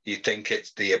 you think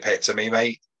it's the epitome,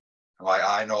 mate. Like,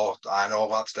 I know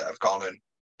lads that have gone, and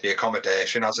the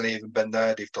accommodation hasn't even been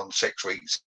there. They've done 6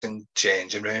 weeks in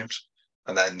changing rooms,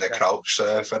 and then the couch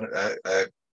surfing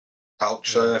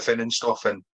and stuff.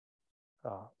 And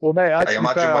well, mate, I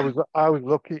imagine I was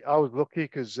lucky. I was lucky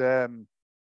because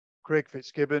Craig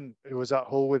Fitzgibbon, who was at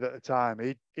Hull with at the time,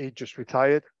 he'd just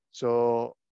retired.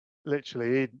 So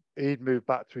literally, he'd moved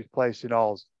back to his place in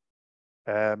Oz,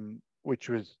 which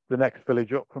was the next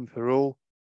village up from Thurul.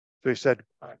 So he said,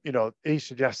 he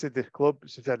suggested this club. He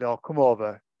said, "Oh, come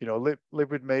over, live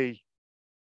with me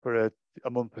for a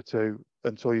month or two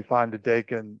until you find a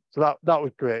dig." And so that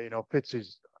was great. Fitz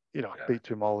is, I speak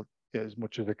to him all as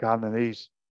much as I can, and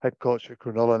he's head coach at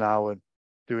Cronulla now and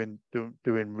doing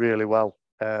really well.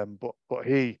 But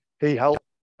he helped.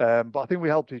 But I think we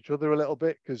helped each other a little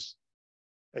bit because,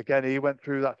 again, he went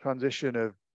through that transition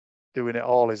of doing it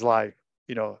all his life.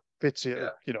 Fitzy,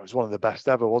 was one of the best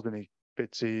ever, wasn't he?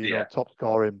 Fitzy, top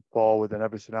scoring forward and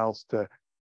everything else. Then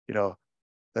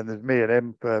there's me and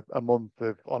him for a month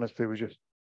of, honestly, we're just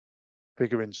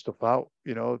figuring stuff out.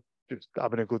 Just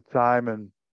having a good time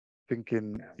and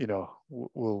thinking,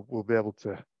 we'll be able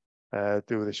to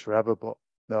do this forever. But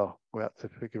no, we had to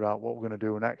figure out what we're going to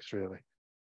do next, really.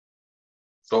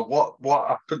 So what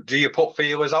do you put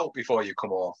feelers out before you come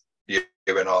home?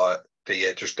 Or do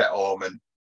you just get home and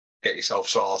get yourself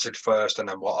sorted first, and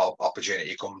then what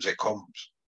opportunity comes, it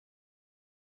comes?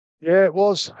 Yeah, it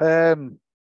was. I'd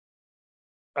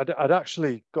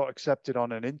actually got accepted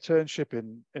on an internship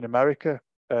in America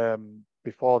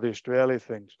before the Australia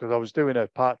things, because I was doing a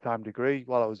part-time degree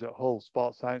while I was at Hull,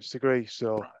 sports science degree.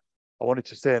 So I wanted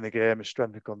to stay in the game as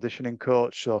strength and conditioning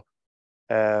coach. So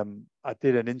I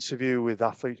did an interview with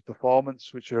Athletes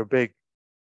Performance, which are a big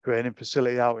training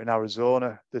facility out in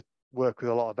Arizona that work with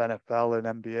a lot of NFL and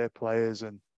NBA players.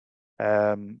 And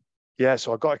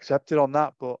so I got accepted on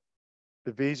that, but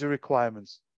the visa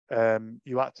requirements,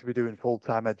 you had to be doing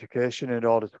full-time education in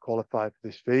order to qualify for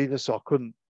this visa. So I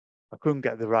couldn't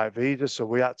get the right visa. So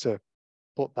we had to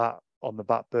put that on the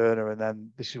back burner. And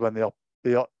then this is when the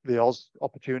Oz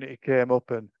opportunity came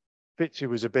up, and Fitzy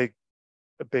was a big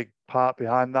part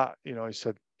behind that. He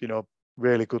said,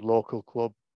 really good local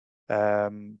club.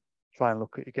 Try and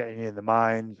look at getting you in the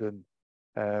mines. And,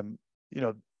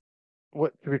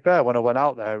 to be fair, when I went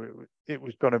out there, it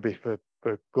was going to be for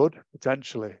good,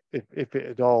 potentially, if it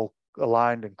had all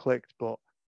aligned and clicked, but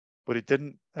it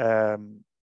didn't.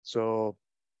 So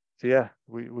yeah,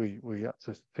 we had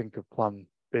to think of plan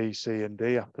B, C, and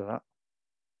D after that.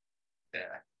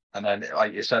 Yeah. And then,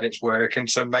 like you said, it's working.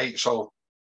 So, mate, so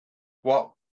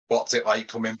what's it like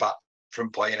coming back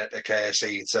from playing at the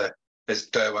KC to, is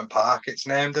Derwent Park it's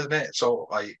named, isn't it? So,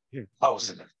 like, how was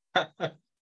it?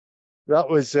 That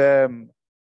was a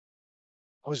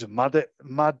mad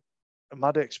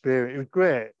experience. It was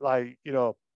great. Like,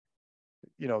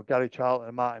 Gary Charlton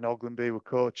and Martin Oglenby were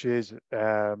coaches.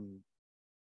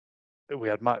 We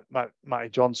had Matty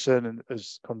Johnson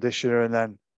as conditioner, and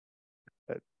then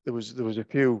there was a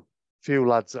few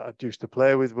lads that I used to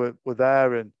play with were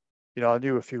there, and I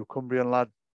knew a few Cumbrian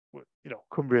lads.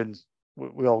 Cumbrians,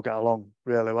 we all get along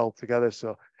really well together.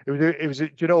 So it was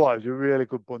do you know what? It was a really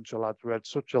good bunch of lads. We had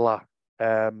such a laugh.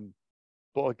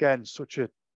 But again, such a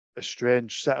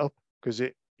strange setup, because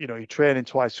you're training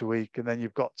twice a week, and then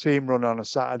you've got team run on a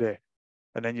Saturday,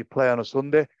 and then you play on a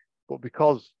Sunday. But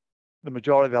because the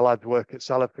majority of the lads work at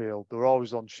Sellafield, they're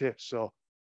always on shift. So,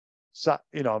 I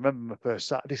remember my first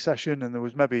Saturday session, and there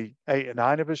was maybe 8 or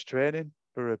 9 of us training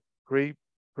for a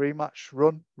pre-match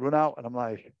run out, and I'm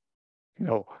like,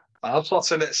 I'll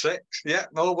slot in at 6. Yeah,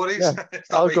 no worries. Yeah,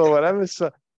 I'll go whatever.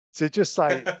 So So just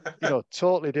like,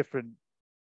 totally different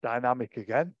dynamic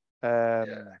again.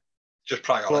 Just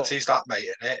priorities, that, mate,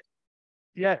 isn't it?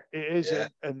 Yeah, it is. Yeah.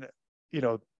 And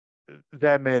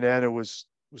their main earner was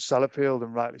Sellafield,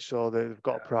 and rightly so. They've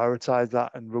got to prioritise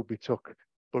that, and rugby took.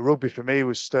 But rugby for me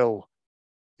was still,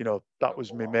 that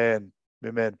was my main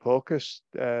focus.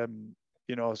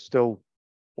 Still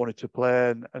wanted to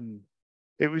play, and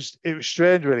it was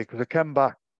strange really, because I came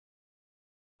back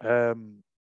from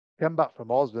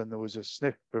Oz, and there was a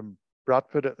sniff from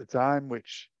Bradford at the time,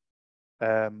 which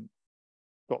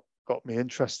got me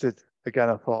interested again.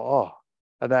 I thought,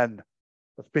 and then I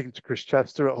was speaking to Chris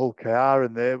Chester at Hull KR,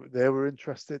 and they were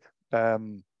interested,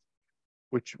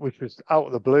 which was out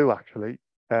of the blue actually.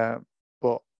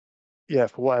 But yeah,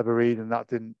 for whatever reason that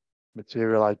didn't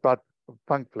materialise.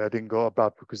 Thankfully I didn't go to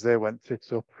Bradford, because they went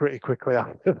tits up pretty quickly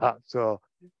after that. So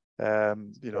they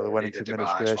went into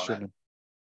administration.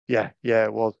 Yeah,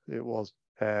 it was.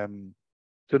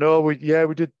 So no, we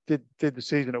did the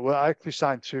season at work. I actually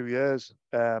signed 2 years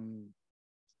at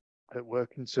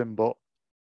Workington, but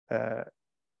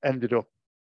ended up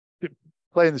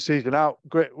playing the season out.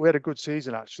 Great, we had a good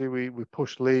season actually. We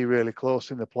pushed Lee really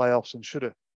close in the playoffs, and should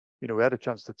have, we had a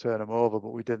chance to turn them over,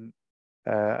 but we didn't.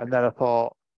 And then I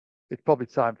thought it's probably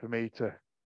time for me to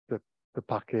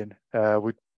pack in.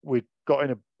 We got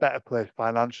in a better place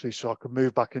financially, so I could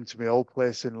move back into my old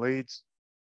place in Leeds,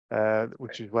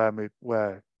 which is where my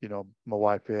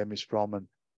wife Amy is from, and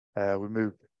we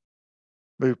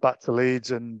moved back to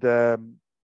Leeds, and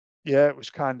it was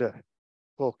kind of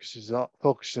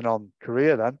focusing on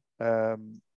career then.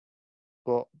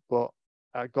 But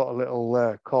I got a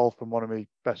little call from one of my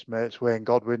best mates, Wayne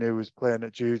Godwin, who was playing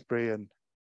at Dewsbury, and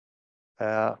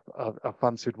I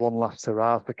fancied one last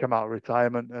hurrah. I came out of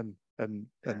retirement and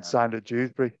signed at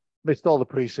Dewsbury. Missed all the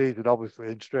pre-season, obviously,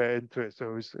 and straight into it. So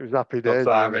it was happy days.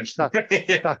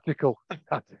 Tactical.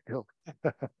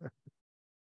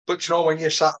 But when you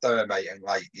sat there, mate, and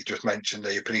like you just mentioned,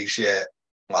 I appreciate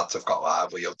lads have got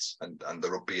livelihoods, and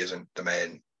the rugby isn't the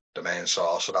main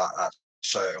source of that at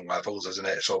certain levels, isn't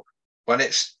it? So when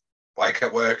it's like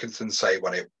at Workington, say,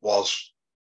 when it was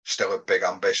still a big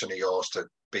ambition of yours to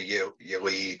be your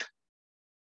lead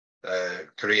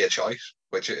career choice,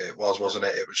 which it was, wasn't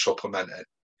it? It was supplemented.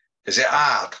 Is it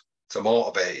hard to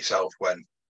motivate yourself when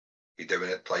you're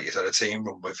doing it, like you said, a team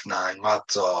run with 9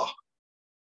 lads, or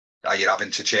are you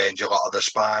having to change a lot of the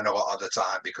spine a lot of the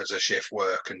time because of shift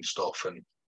work and stuff? And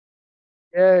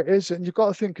yeah, it is. And you've got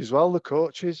to think as well, the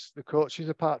coaches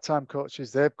are part-time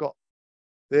coaches. They've got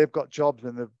jobs,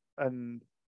 and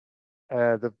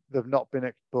they've not been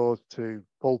exposed to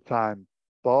full-time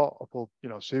sport or full,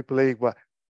 Super League. But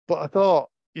I thought,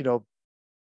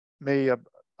 me,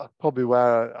 probably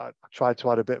where I tried to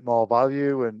add a bit more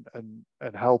value and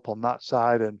help on that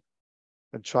side, and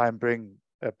try and bring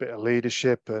a bit of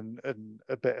leadership and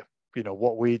a bit of,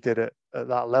 what we did at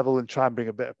that level, and try and bring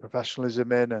a bit of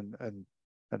professionalism in, and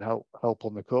help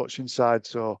on the coaching side.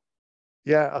 So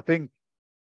yeah, I think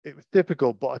it was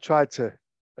difficult, but I tried to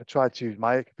use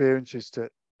my experiences to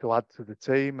add to the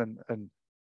team, and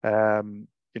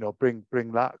bring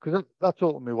that, because that's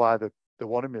ultimately why they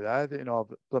wanted me there.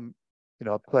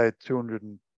 I played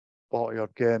 240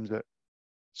 odd games at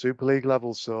Super League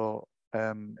level, so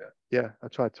I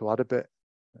tried to add a bit.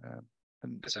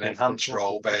 And it's an enhanced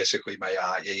role, basically, mate,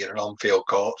 aren't you? You're an on-field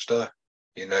coach there.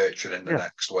 You're nurturing the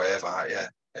next wave, aren't you?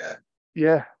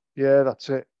 Yeah, that's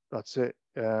it.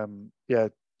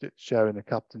 Sharing the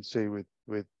captaincy with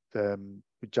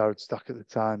Jared Stack at the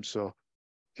time. So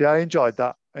yeah, I enjoyed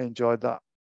that.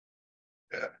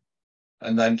 Yeah.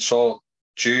 And then so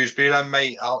Dewsbury then,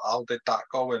 mate, how did that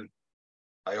go? And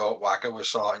I hope Wagger was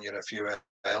sorting you a few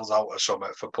emails out or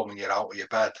something for pulling you out of your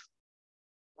bed.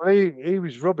 Well, he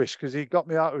was rubbish, because he got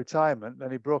me out of retirement,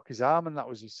 then he broke his arm, and that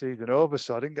was his season over.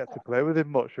 So I didn't get to play with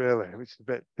him much, really, which is a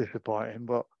bit disappointing.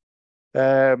 But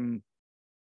well,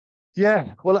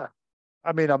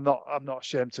 I mean, I'm not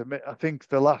ashamed to admit, I think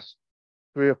the last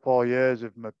 3 or 4 years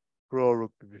of my pro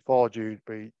rugby before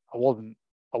Dewsbury, I wasn't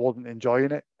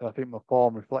enjoying it. And I think my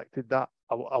form reflected that.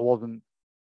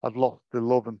 I'd lost the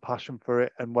love and passion for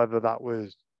it, and whether that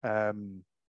was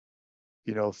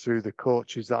through the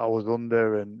coaches that I was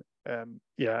under, and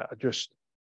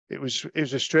it was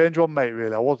a strange one, mate,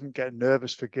 really. I wasn't getting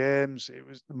nervous for games.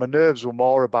 My nerves were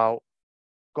more about,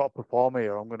 got to perform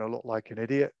here, I'm going to look like an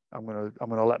idiot, I'm going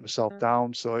to let myself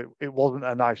down. So it wasn't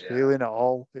a nice feeling at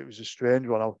all. It was a strange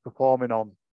one. I was performing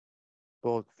on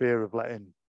both fear of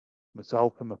letting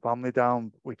myself and my family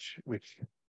down, which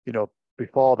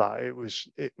before that it was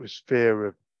fear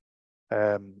of,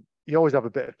 you always have a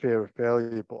bit of fear of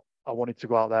failure, but I wanted to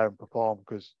go out there and perform,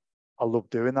 because I love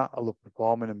doing that. I love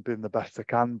performing and being the best I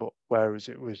can. But whereas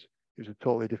it was a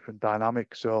totally different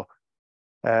dynamic. So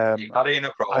You're carrying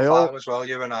a profile as well,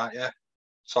 you and I, yeah.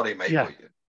 Sorry, mate. Yeah.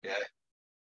 Yeah.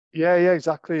 Yeah,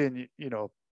 exactly. And you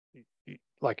know,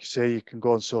 like you say, you can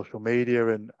go on social media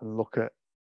and look at,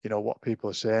 you know, what people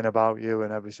are saying about you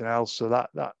and everything else. So that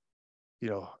you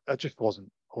know, I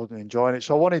wasn't enjoying it.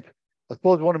 So I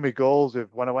suppose one of my goals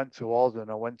of when I went to Oz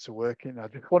and I went to working, I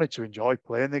just wanted to enjoy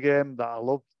playing the game that I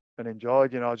loved and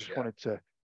enjoyed. You know, I just wanted to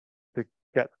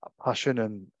get that passion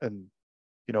and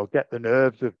you know, get the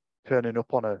nerves of turning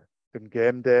up on a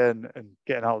game day and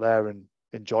getting out there and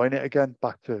enjoying it again,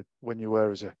 back to when you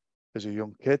were as a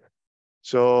young kid.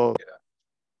 So,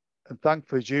 and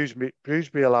thankfully,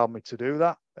 Dewsbury allowed me to do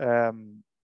that.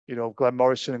 You know, Glenn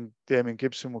Morrison and Damien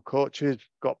Gibson were coaches.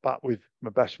 Got back with my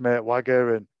best mate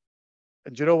Wagger, and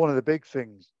you know, one of the big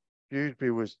things,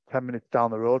 Dewsbury was 10 minutes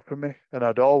down the road from me, and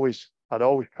I'd always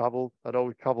travelled. I'd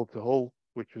always travelled to Hull,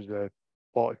 which was a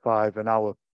 45 an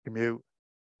hour commute.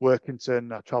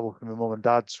 Workington, I travelled from my mum and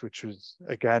dad's, which was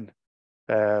again,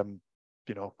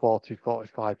 you know, 40,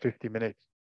 45, 50 minutes.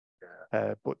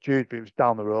 But Dewsbury, it was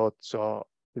down the road, so I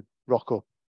could rock up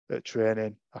at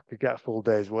training. I could get a full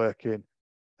day's working.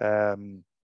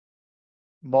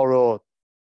 Morrow,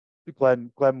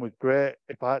 Glenn was great.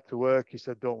 If I had to work, he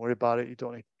said, "Don't worry about it. You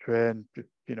don't need to train. Just,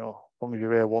 you know, as long as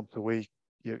you're here once a week,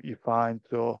 you're fine."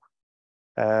 So,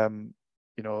 you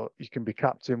know, you can be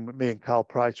captain. Me and Carl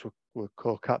Price were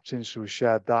co-captains, so we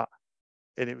shared that,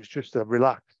 and it was just a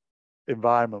relaxed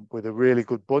environment with a really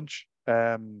good bunch.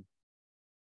 And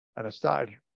I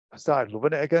started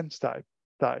loving it again. Started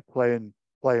playing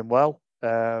well.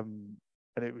 And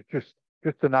it was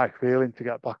just a nice feeling to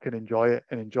get back and enjoy it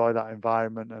and enjoy that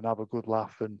environment and have a good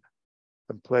laugh and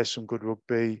play some good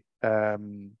rugby.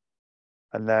 And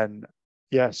then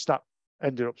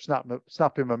ended up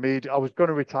snapping my media. I was going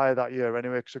to retire that year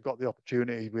anyway because I got the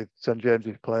opportunity with St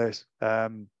James's Place. But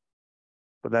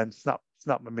then snapped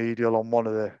my medial on one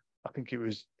of I think it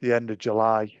was the end of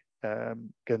July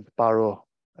against Barrow.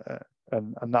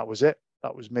 And that was it.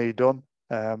 That was me done.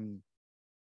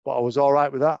 But I was all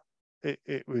right with that.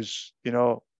 It was, you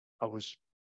know, I was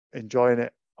enjoying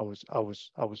it. I was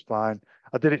fine.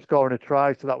 I did it scoring a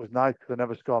try, so that was nice because I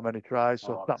never score many tries.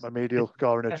 So I snapped my medial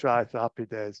scoring a try. So happy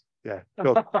days. Yeah,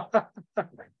 good.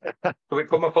 So we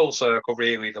come a full circle,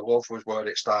 really. The love was where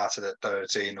it started at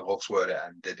 13. The love's where it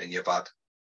ended, and you've had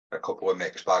a couple of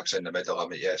mixed bags in the middle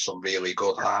of it. Yeah, some really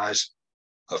good highs,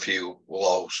 a few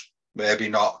lows. Maybe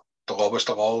not the lowest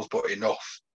of lows, but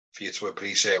enough for you to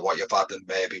appreciate what you've had and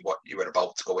maybe what you were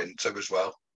about to go into as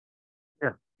well.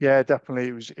 Yeah, definitely.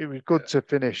 It was good to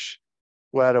finish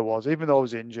where I was, even though I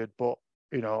was injured. But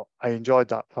you know, I enjoyed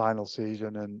that final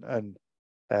season, and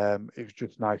it was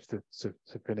just nice to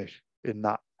finish in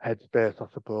that headspace, I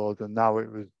suppose. And now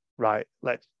it was right.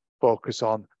 Let's focus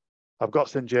on. I've got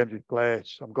St James's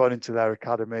Place. I'm going into their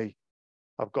academy.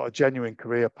 I've got a genuine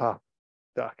career path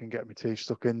that I can get my teeth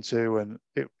stuck into, and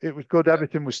it was good.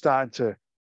 Everything was starting to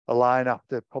align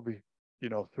after probably, you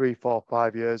know, 3, 4,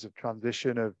 5 years of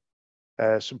transition of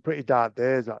some pretty dark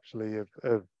days actually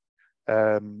of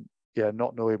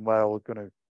not knowing where I was going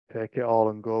to take it all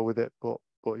and go with it. But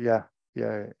yeah,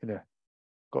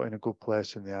 got in a good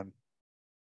place in the end.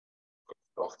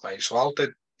 Oh, mate. So how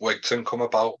did Wigton come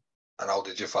about, and how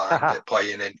did you find it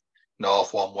playing in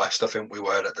North 1 West? I think we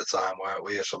were at the time, weren't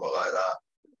we, or something like that?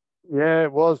 Yeah,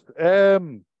 it was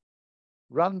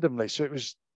randomly. So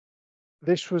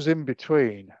this was in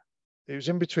between. It was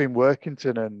in between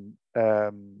Workington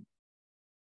and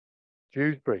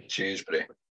Dewsbury.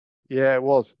 Yeah, it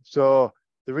was. So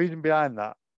the reason behind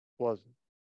that was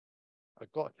I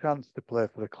got a chance to play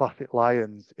for the Classic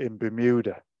Lions in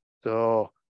Bermuda.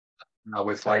 So now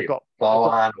with like Paul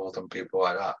Arnold and people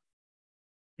like that.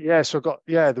 Yeah, so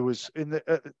there was in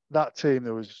that team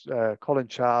there was Colin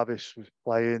Jarvis was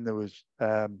playing. There was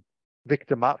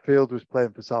Victor Matfield was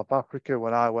playing for South Africa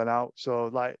when I went out. So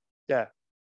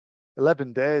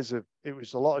 11 days of it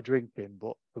was a lot of drinking,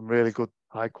 but some really good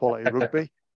high quality rugby.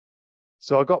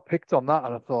 So I got picked on that,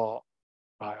 and I thought,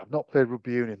 right, I've not played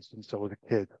rugby union since I was a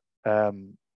kid.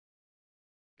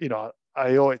 You know,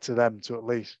 I owe it to them to at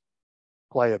least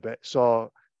play a bit.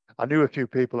 So I knew a few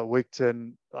people at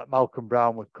Wigton, like Malcolm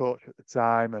Brown was coach at the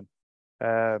time, and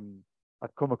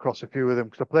I'd come across a few of them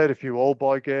because I played a few old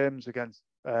boy games against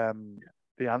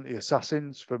the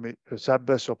anti-assassins for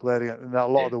Sedbergh, so I played against, and a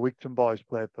lot of the Wigton boys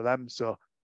played for them. So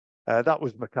that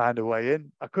was my kind of way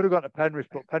in. I could have gone to Penrith,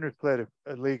 but Penrith played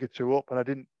a league or two up, and I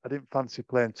didn't fancy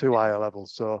playing too higher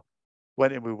levels, so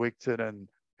went in with Wigton, and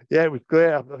yeah, it was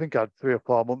great. I think I had 3 or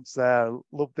 4 months there.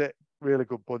 Loved it. Really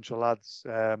good bunch of lads.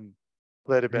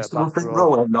 Played a bit of back Something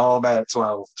row. wrong? No, mate,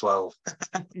 12.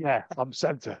 Yeah, I'm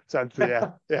centre,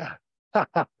 yeah.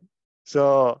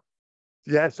 So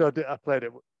yeah, I played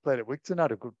at Wigton,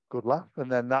 had a good laugh,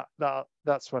 and then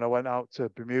that's when I went out to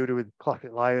Bermuda with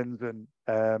Classic Lions, and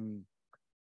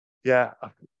yeah,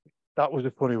 that was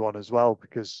a funny one as well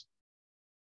because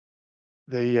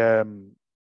the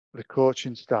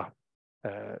coaching staff,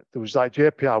 there was like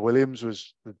JPR Williams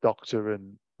was the doctor,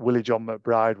 and Willie John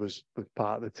McBride was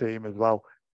part of the team as well,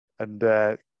 and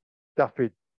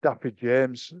Daffy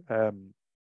James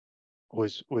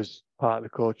was part of the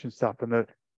coaching staff, and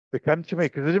they came to me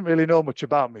because they didn't really know much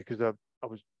about me because I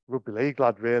was rugby league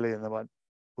lad really, and they went,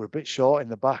 "We're a bit short in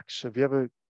the backs. Have you ever,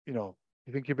 you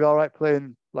think you'd be all right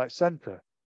playing like centre?"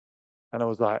 And I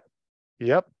was like,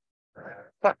 "Yep."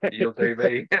 You'll do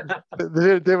me.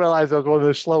 They didn't realise I was one of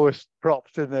the slowest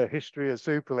props in the history of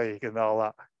Super League and all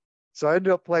that. So I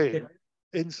ended up playing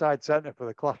inside centre for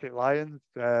the Classic Lions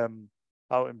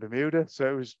out in Bermuda. So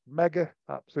it was mega,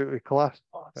 absolutely class.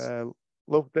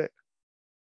 Loved it.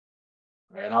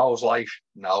 And how's life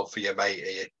now for you,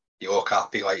 mate? You look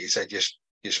happy, like you said, you're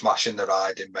smashing the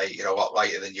riding, mate. You're a lot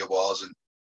lighter than you was,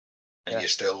 and you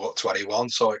still look 21,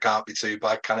 so it can't be too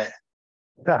bad, can it?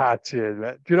 Cheers,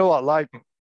 mate. Do you know what?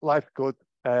 Life's good.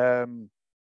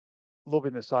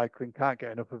 Loving the cycling, can't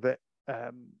get enough of it.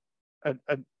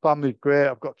 And family's great.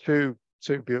 I've got two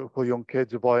beautiful young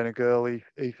kids, a boy and a girl,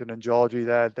 Ethan and Georgie.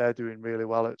 They're doing really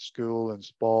well at school and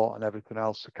sport and everything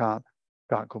else. I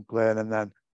can't complain. And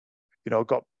then,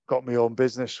 got my own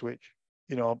business, which,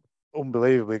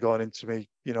 unbelievably going into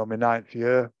my ninth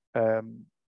year,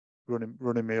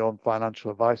 running my own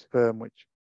financial advice firm,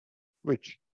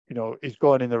 which is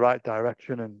going in the right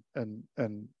direction, and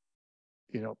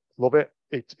love it.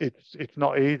 It's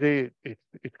not easy.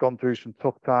 It's gone through some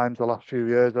tough times the last few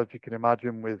years, as you can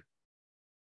imagine, with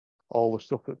all the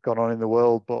stuff that's gone on in the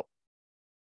world. But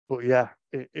yeah,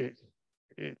 it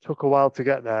took a while to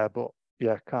get there. But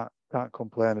yeah, can't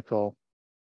complain at all.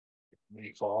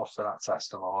 Me forced to that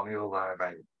testimonial there,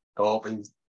 mate. Don't be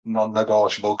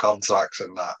non-negotiable contracts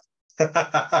and that.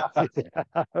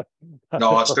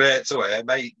 No, it's great to hear,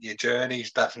 mate. Your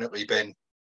journey's definitely been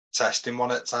testing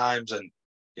one at times, and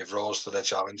you've rose to the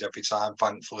challenge every time,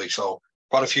 thankfully. So,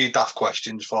 got a few daft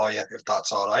questions for you, if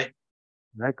that's all right.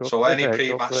 Yeah, So, any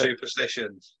pre-match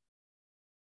superstitions?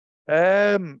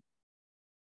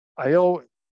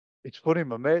 It's funny.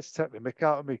 My mates take the mick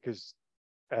out of me because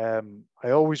I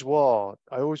always wore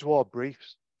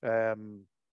briefs.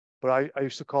 But I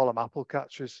used to call them apple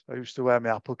catchers. I used to wear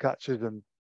my apple catchers, and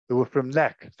they were from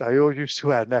Next. I always used to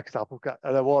wear Next apple catchers,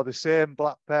 and I wore the same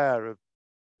black pair of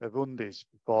undies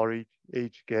before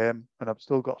each game, and I've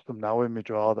still got some now in my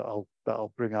drawer that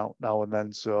I'll bring out now and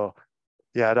then. So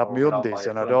yeah, I'd have my undies,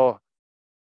 and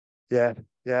yeah,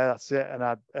 that's it.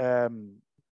 And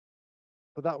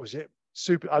but that was it.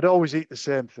 I'd always eat the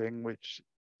same thing, which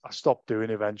I stopped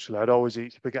doing eventually. I'd always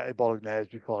eat spaghetti bolognese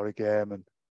before a game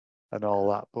and all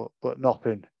that, but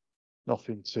nothing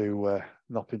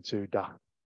too daft.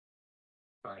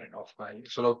 Fair enough, mate.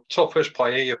 So the toughest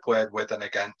player you played with and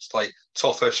against, like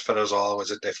toughest for us all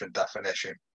is a different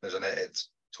definition, isn't it? It's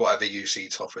whatever you see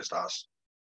toughest as.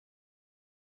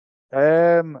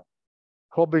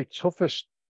 Probably toughest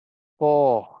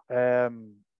for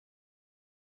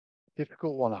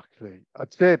difficult one actually.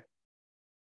 I'd say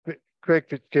Craig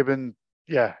Fitzgibbon.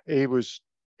 Yeah, he was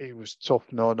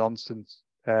tough, no nonsense.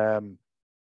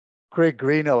 Craig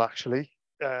Greenhill actually.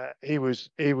 He was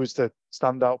the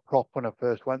standout prop when I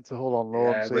first went to Hull on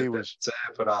loan. Yeah, so with he was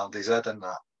tape around his head and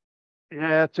that. Yeah,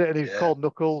 that's it. And he was called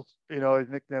Knuckles. His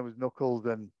nickname was Knuckles,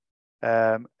 and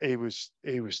he was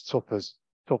tough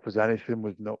as anything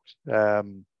with Knucks.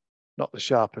 Not the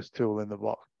sharpest tool in the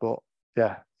box, but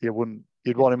yeah, you'd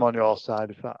want him on your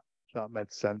side if that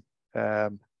made sense.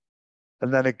 And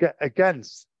then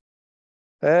against,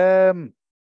 yeah,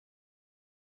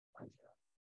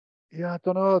 I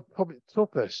don't know, probably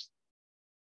toughest.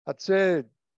 I'd say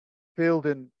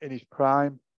Fielding in his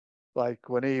prime, like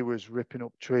when he was ripping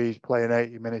up trees, playing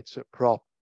 80 minutes at prop,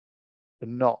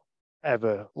 and not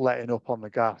ever letting up on the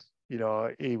gas.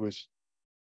 He was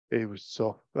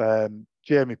tough.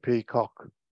 Jamie Peacock,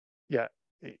 yeah,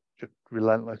 just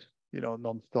relentless,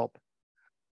 non-stop.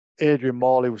 Adrian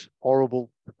Morley was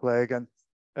horrible to play against.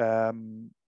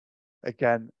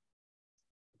 Again,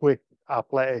 quick,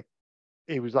 athletic.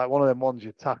 He was like one of them ones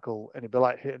you tackle and he'd be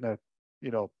like hitting a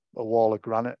wall of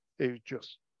granite. It was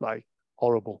just like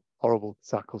horrible to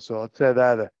tackle. So I'd say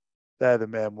they're the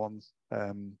main ones.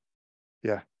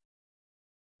 Yeah.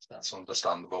 That's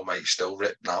understandable, mate. Still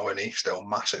ripped now, and he's still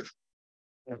massive.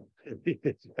 Yeah.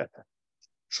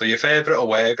 So your favourite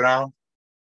away ground?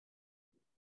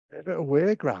 A bit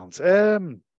away grounds. Like,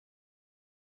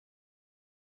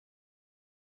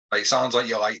 it sounds like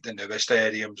you like the newer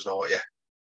stadiums, don't you?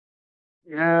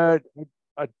 Yeah,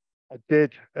 I, I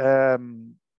did. I'd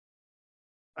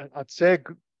say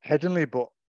Headingley, but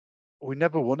we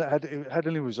never won it.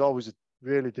 Headingley was always a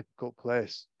really difficult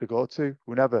place to go to.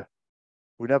 We never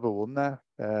won there.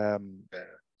 Yeah.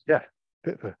 Yeah,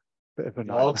 bit of a I'd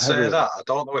nightmare, say really. that. I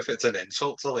don't know if it's an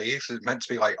insult to Leeds. It's meant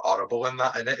to be like horrible in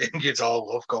that, innit? And you'd all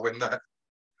love going there.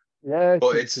 Yeah,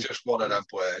 But it's just one of them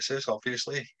places,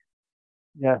 obviously.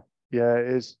 yeah, yeah, it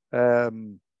is. Yeah,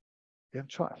 I'm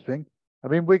trying to think. I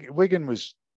mean, Wigan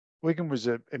was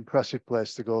an impressive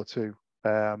place to go to.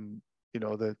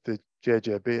 The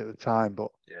JJB at the time,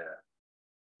 but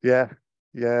Yeah.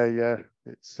 yeah, yeah.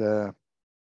 It's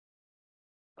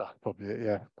that's probably it.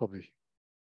 Yeah, probably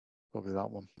that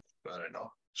one. Fair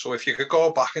enough. So if you could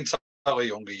go back and tell a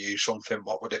younger you something,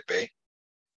 what would it be?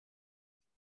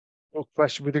 Good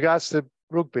question with regards to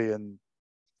rugby and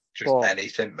Just sport.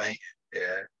 anything, mate.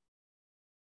 Yeah.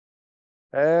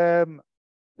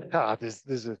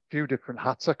 There's a few different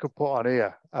hats I could put on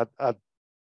here. I'd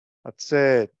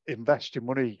say invest your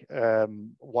money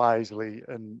wisely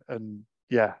and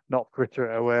yeah, not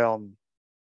fritter it away on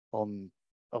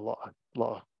a lot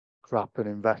of crap and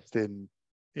invest your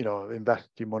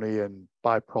money and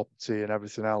buy property and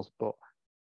everything else. But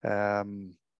I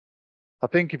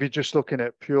think if you're just looking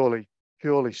at purely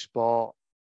sport,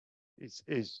 is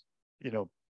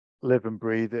live and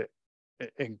breathe it,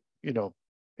 in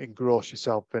engross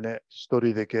yourself in it,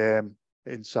 study the game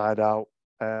inside out.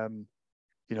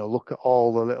 Look at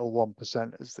all the little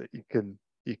 1%ers that you can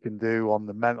do on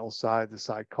the mental side, the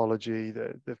psychology,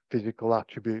 the physical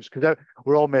attributes, because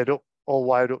we're all made up, all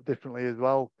wired up differently as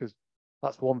well. Because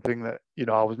that's one thing that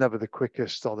I was never the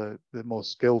quickest or the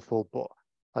most skillful, but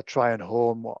I try and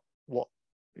hone what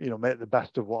make the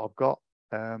best of what I've got.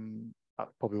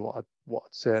 That's probably what I'd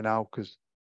say now, because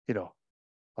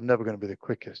I'm never going to be the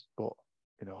quickest, but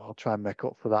I'll try and make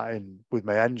up for that with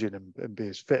my engine and be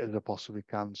as fit as I possibly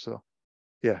can. So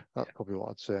yeah, that's probably what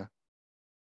I'd say.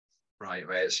 Right,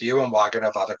 mate. So you and Wagon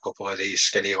have had a couple of these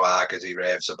skinny lagers he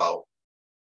raves about.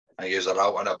 And you're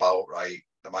out and about, right?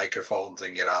 The microphone's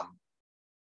in your hand.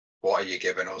 What are you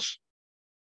giving us?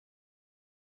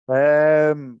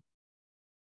 I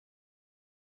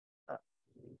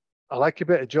like a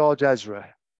bit of George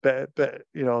Ezra, bit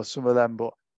some of them,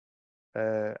 but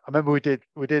I remember we did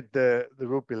the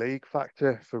rugby league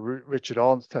factor for Richard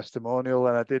Orne's testimonial,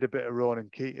 and I did a bit of Ronan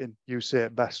Keating. You say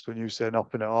it best when you say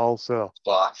nothing at all. So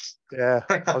Class. yeah,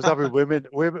 I was having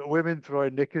women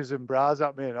throwing knickers and bras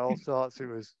at me and all sorts. It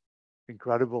was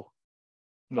incredible.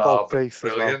 No, Both teeth as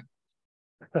well. brilliant.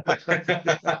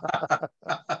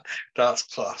 That's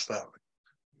class, that.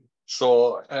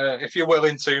 So, if you're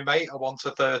willing to, mate, I want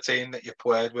a 13 that you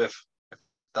played with.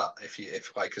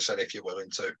 If like I said, if you're willing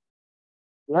to.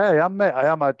 Yeah, I am, mate. I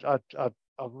am. I've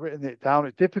written it down.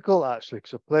 It's difficult actually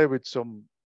because I play with some.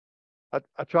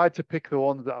 I tried to pick the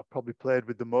ones that I've probably played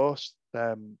with the most.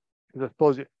 Because I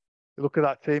suppose you look at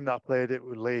that team that I played it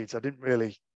with Leeds. I didn't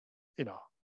really,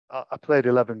 I played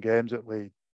 11 games at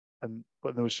Leeds,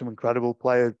 but there was some incredible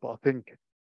players. But I think I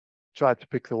tried to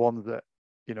pick the ones that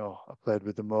I played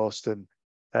with the most, and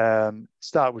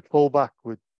start with fullback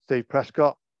with Steve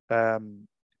Prescott.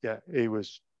 Yeah, he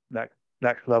was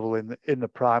next level in the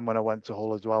prime when I went to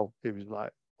Hull as well. He was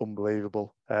like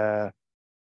unbelievable.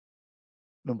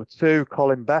 Number 2,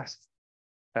 Colin Best.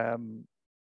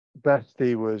 Best,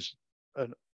 he was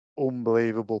an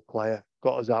unbelievable player.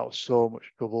 Got us out of so much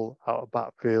trouble, out of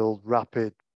backfield,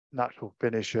 rapid, natural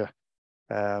finisher.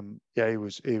 Yeah, he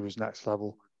was next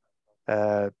level.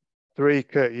 3,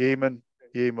 Kurt Yeaman.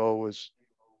 Yemo was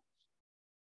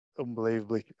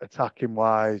unbelievably attacking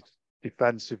wise,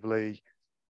 defensively.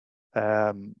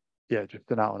 Yeah, just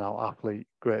an out and out athlete.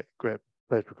 Great,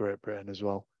 played for Great Britain as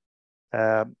well.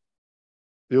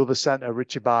 The other centre,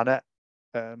 Richie Barnett,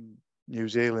 New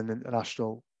Zealand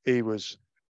international. He was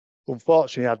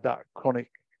unfortunately had that chronic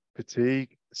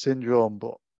fatigue syndrome,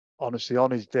 but honestly,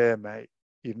 on his day, mate,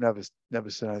 you've never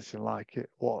seen anything like it.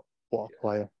 What a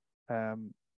player.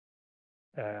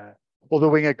 Other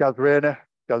winger, Gaz Rayner.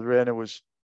 Gaz Rayner was,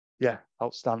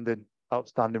 outstanding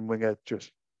winger,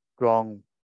 just strong,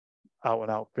 out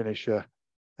and out finisher,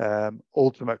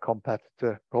 ultimate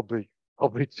competitor. Probably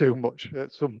too much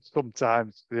at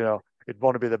sometimes. He'd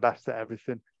want to be the best at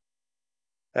everything.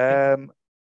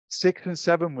 6 and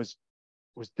 7 was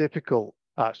difficult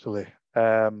actually.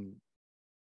 So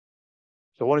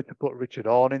I wanted to put Richard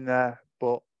Orne in there,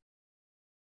 but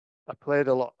I played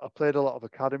a lot of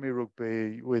academy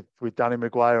rugby with Danny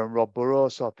Maguire and Rob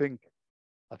Burrows. So I think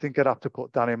I think I'd have to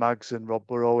put Danny Maggs and Rob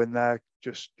Burrow in there,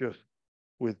 just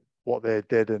with what they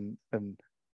did, and you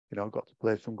know, got to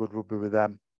play some good rugby with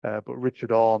them. But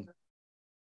Richard Horne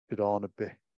would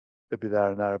be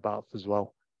there and thereabouts as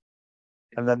well.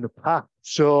 And then the pack.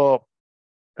 So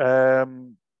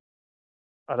I'd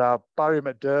have Barry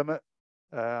McDermott.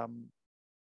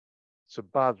 So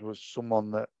Baz was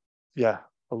someone that, I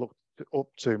looked up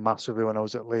to massively when I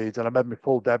was at Leeds, and I made my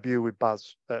full debut with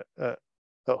Baz at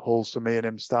Hull. So me and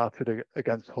him started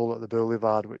against Hull at the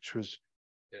Boulevard, which was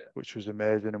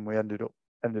amazing, and we ended up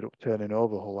turning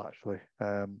over Hull actually,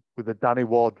 with a Danny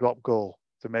Ward drop goal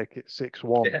to make it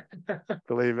 6-1.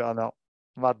 Believe it or not,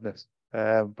 madness.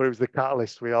 But it was the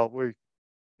catalyst. We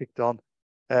kicked on.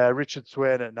 Richard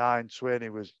Swain at 9. Swainey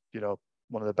was, you know,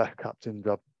 one of the best captains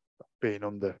I've been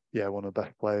under. Yeah, one of the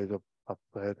best players I've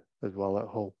played as well at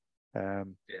Hull.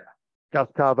 Gaz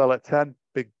Carvel at 10.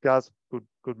 Big Gaz,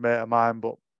 good mate of mine,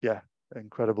 but yeah,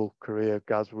 incredible career,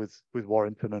 Gaz, with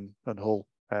Warrington and Hull.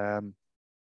 And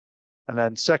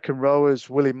then second rowers,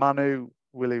 Willie Manu.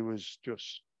 Willie was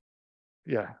just,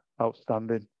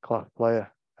 outstanding class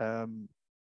player.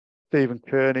 Stephen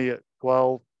Kearney at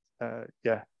 12.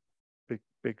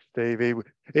 Big Steve.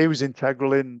 He was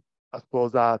integral in, I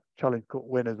suppose, our Challenge Cup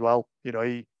win as well.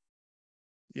 He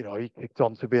kicked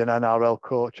on to be an NRL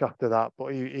coach after that, but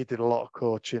he did a lot of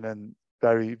coaching and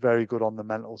very, very good on the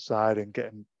mental side and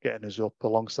getting us up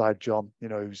alongside John. He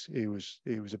was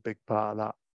a big part of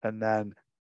that. And then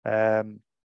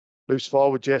loose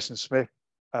forward, Jason Smith.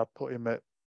 I put him at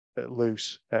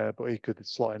loose, but he could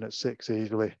slot in at 6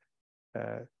 easily.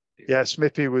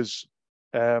 Smithy was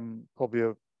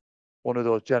probably one of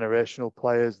those generational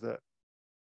players that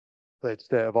played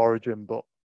State of Origin, but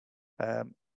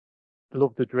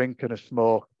loved a drink and a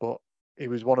smoke. But he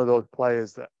was one of those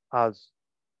players that has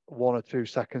 1 or 2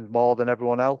 seconds more than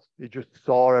everyone else. He just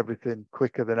saw everything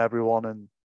quicker than everyone, and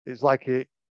it's like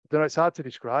it's hard to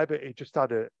describe it. He just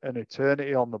had an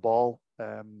eternity on the ball.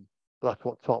 That's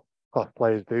what top class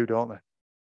players do, don't they?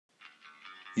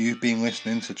 You've been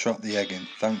listening to Trot the Eggin.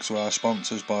 Thanks to our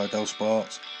sponsors, Boydell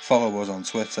Sports. Follow us on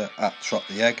Twitter at Trot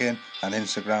the Eggin and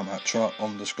Instagram at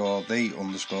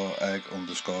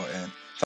Trot_the_egg_in.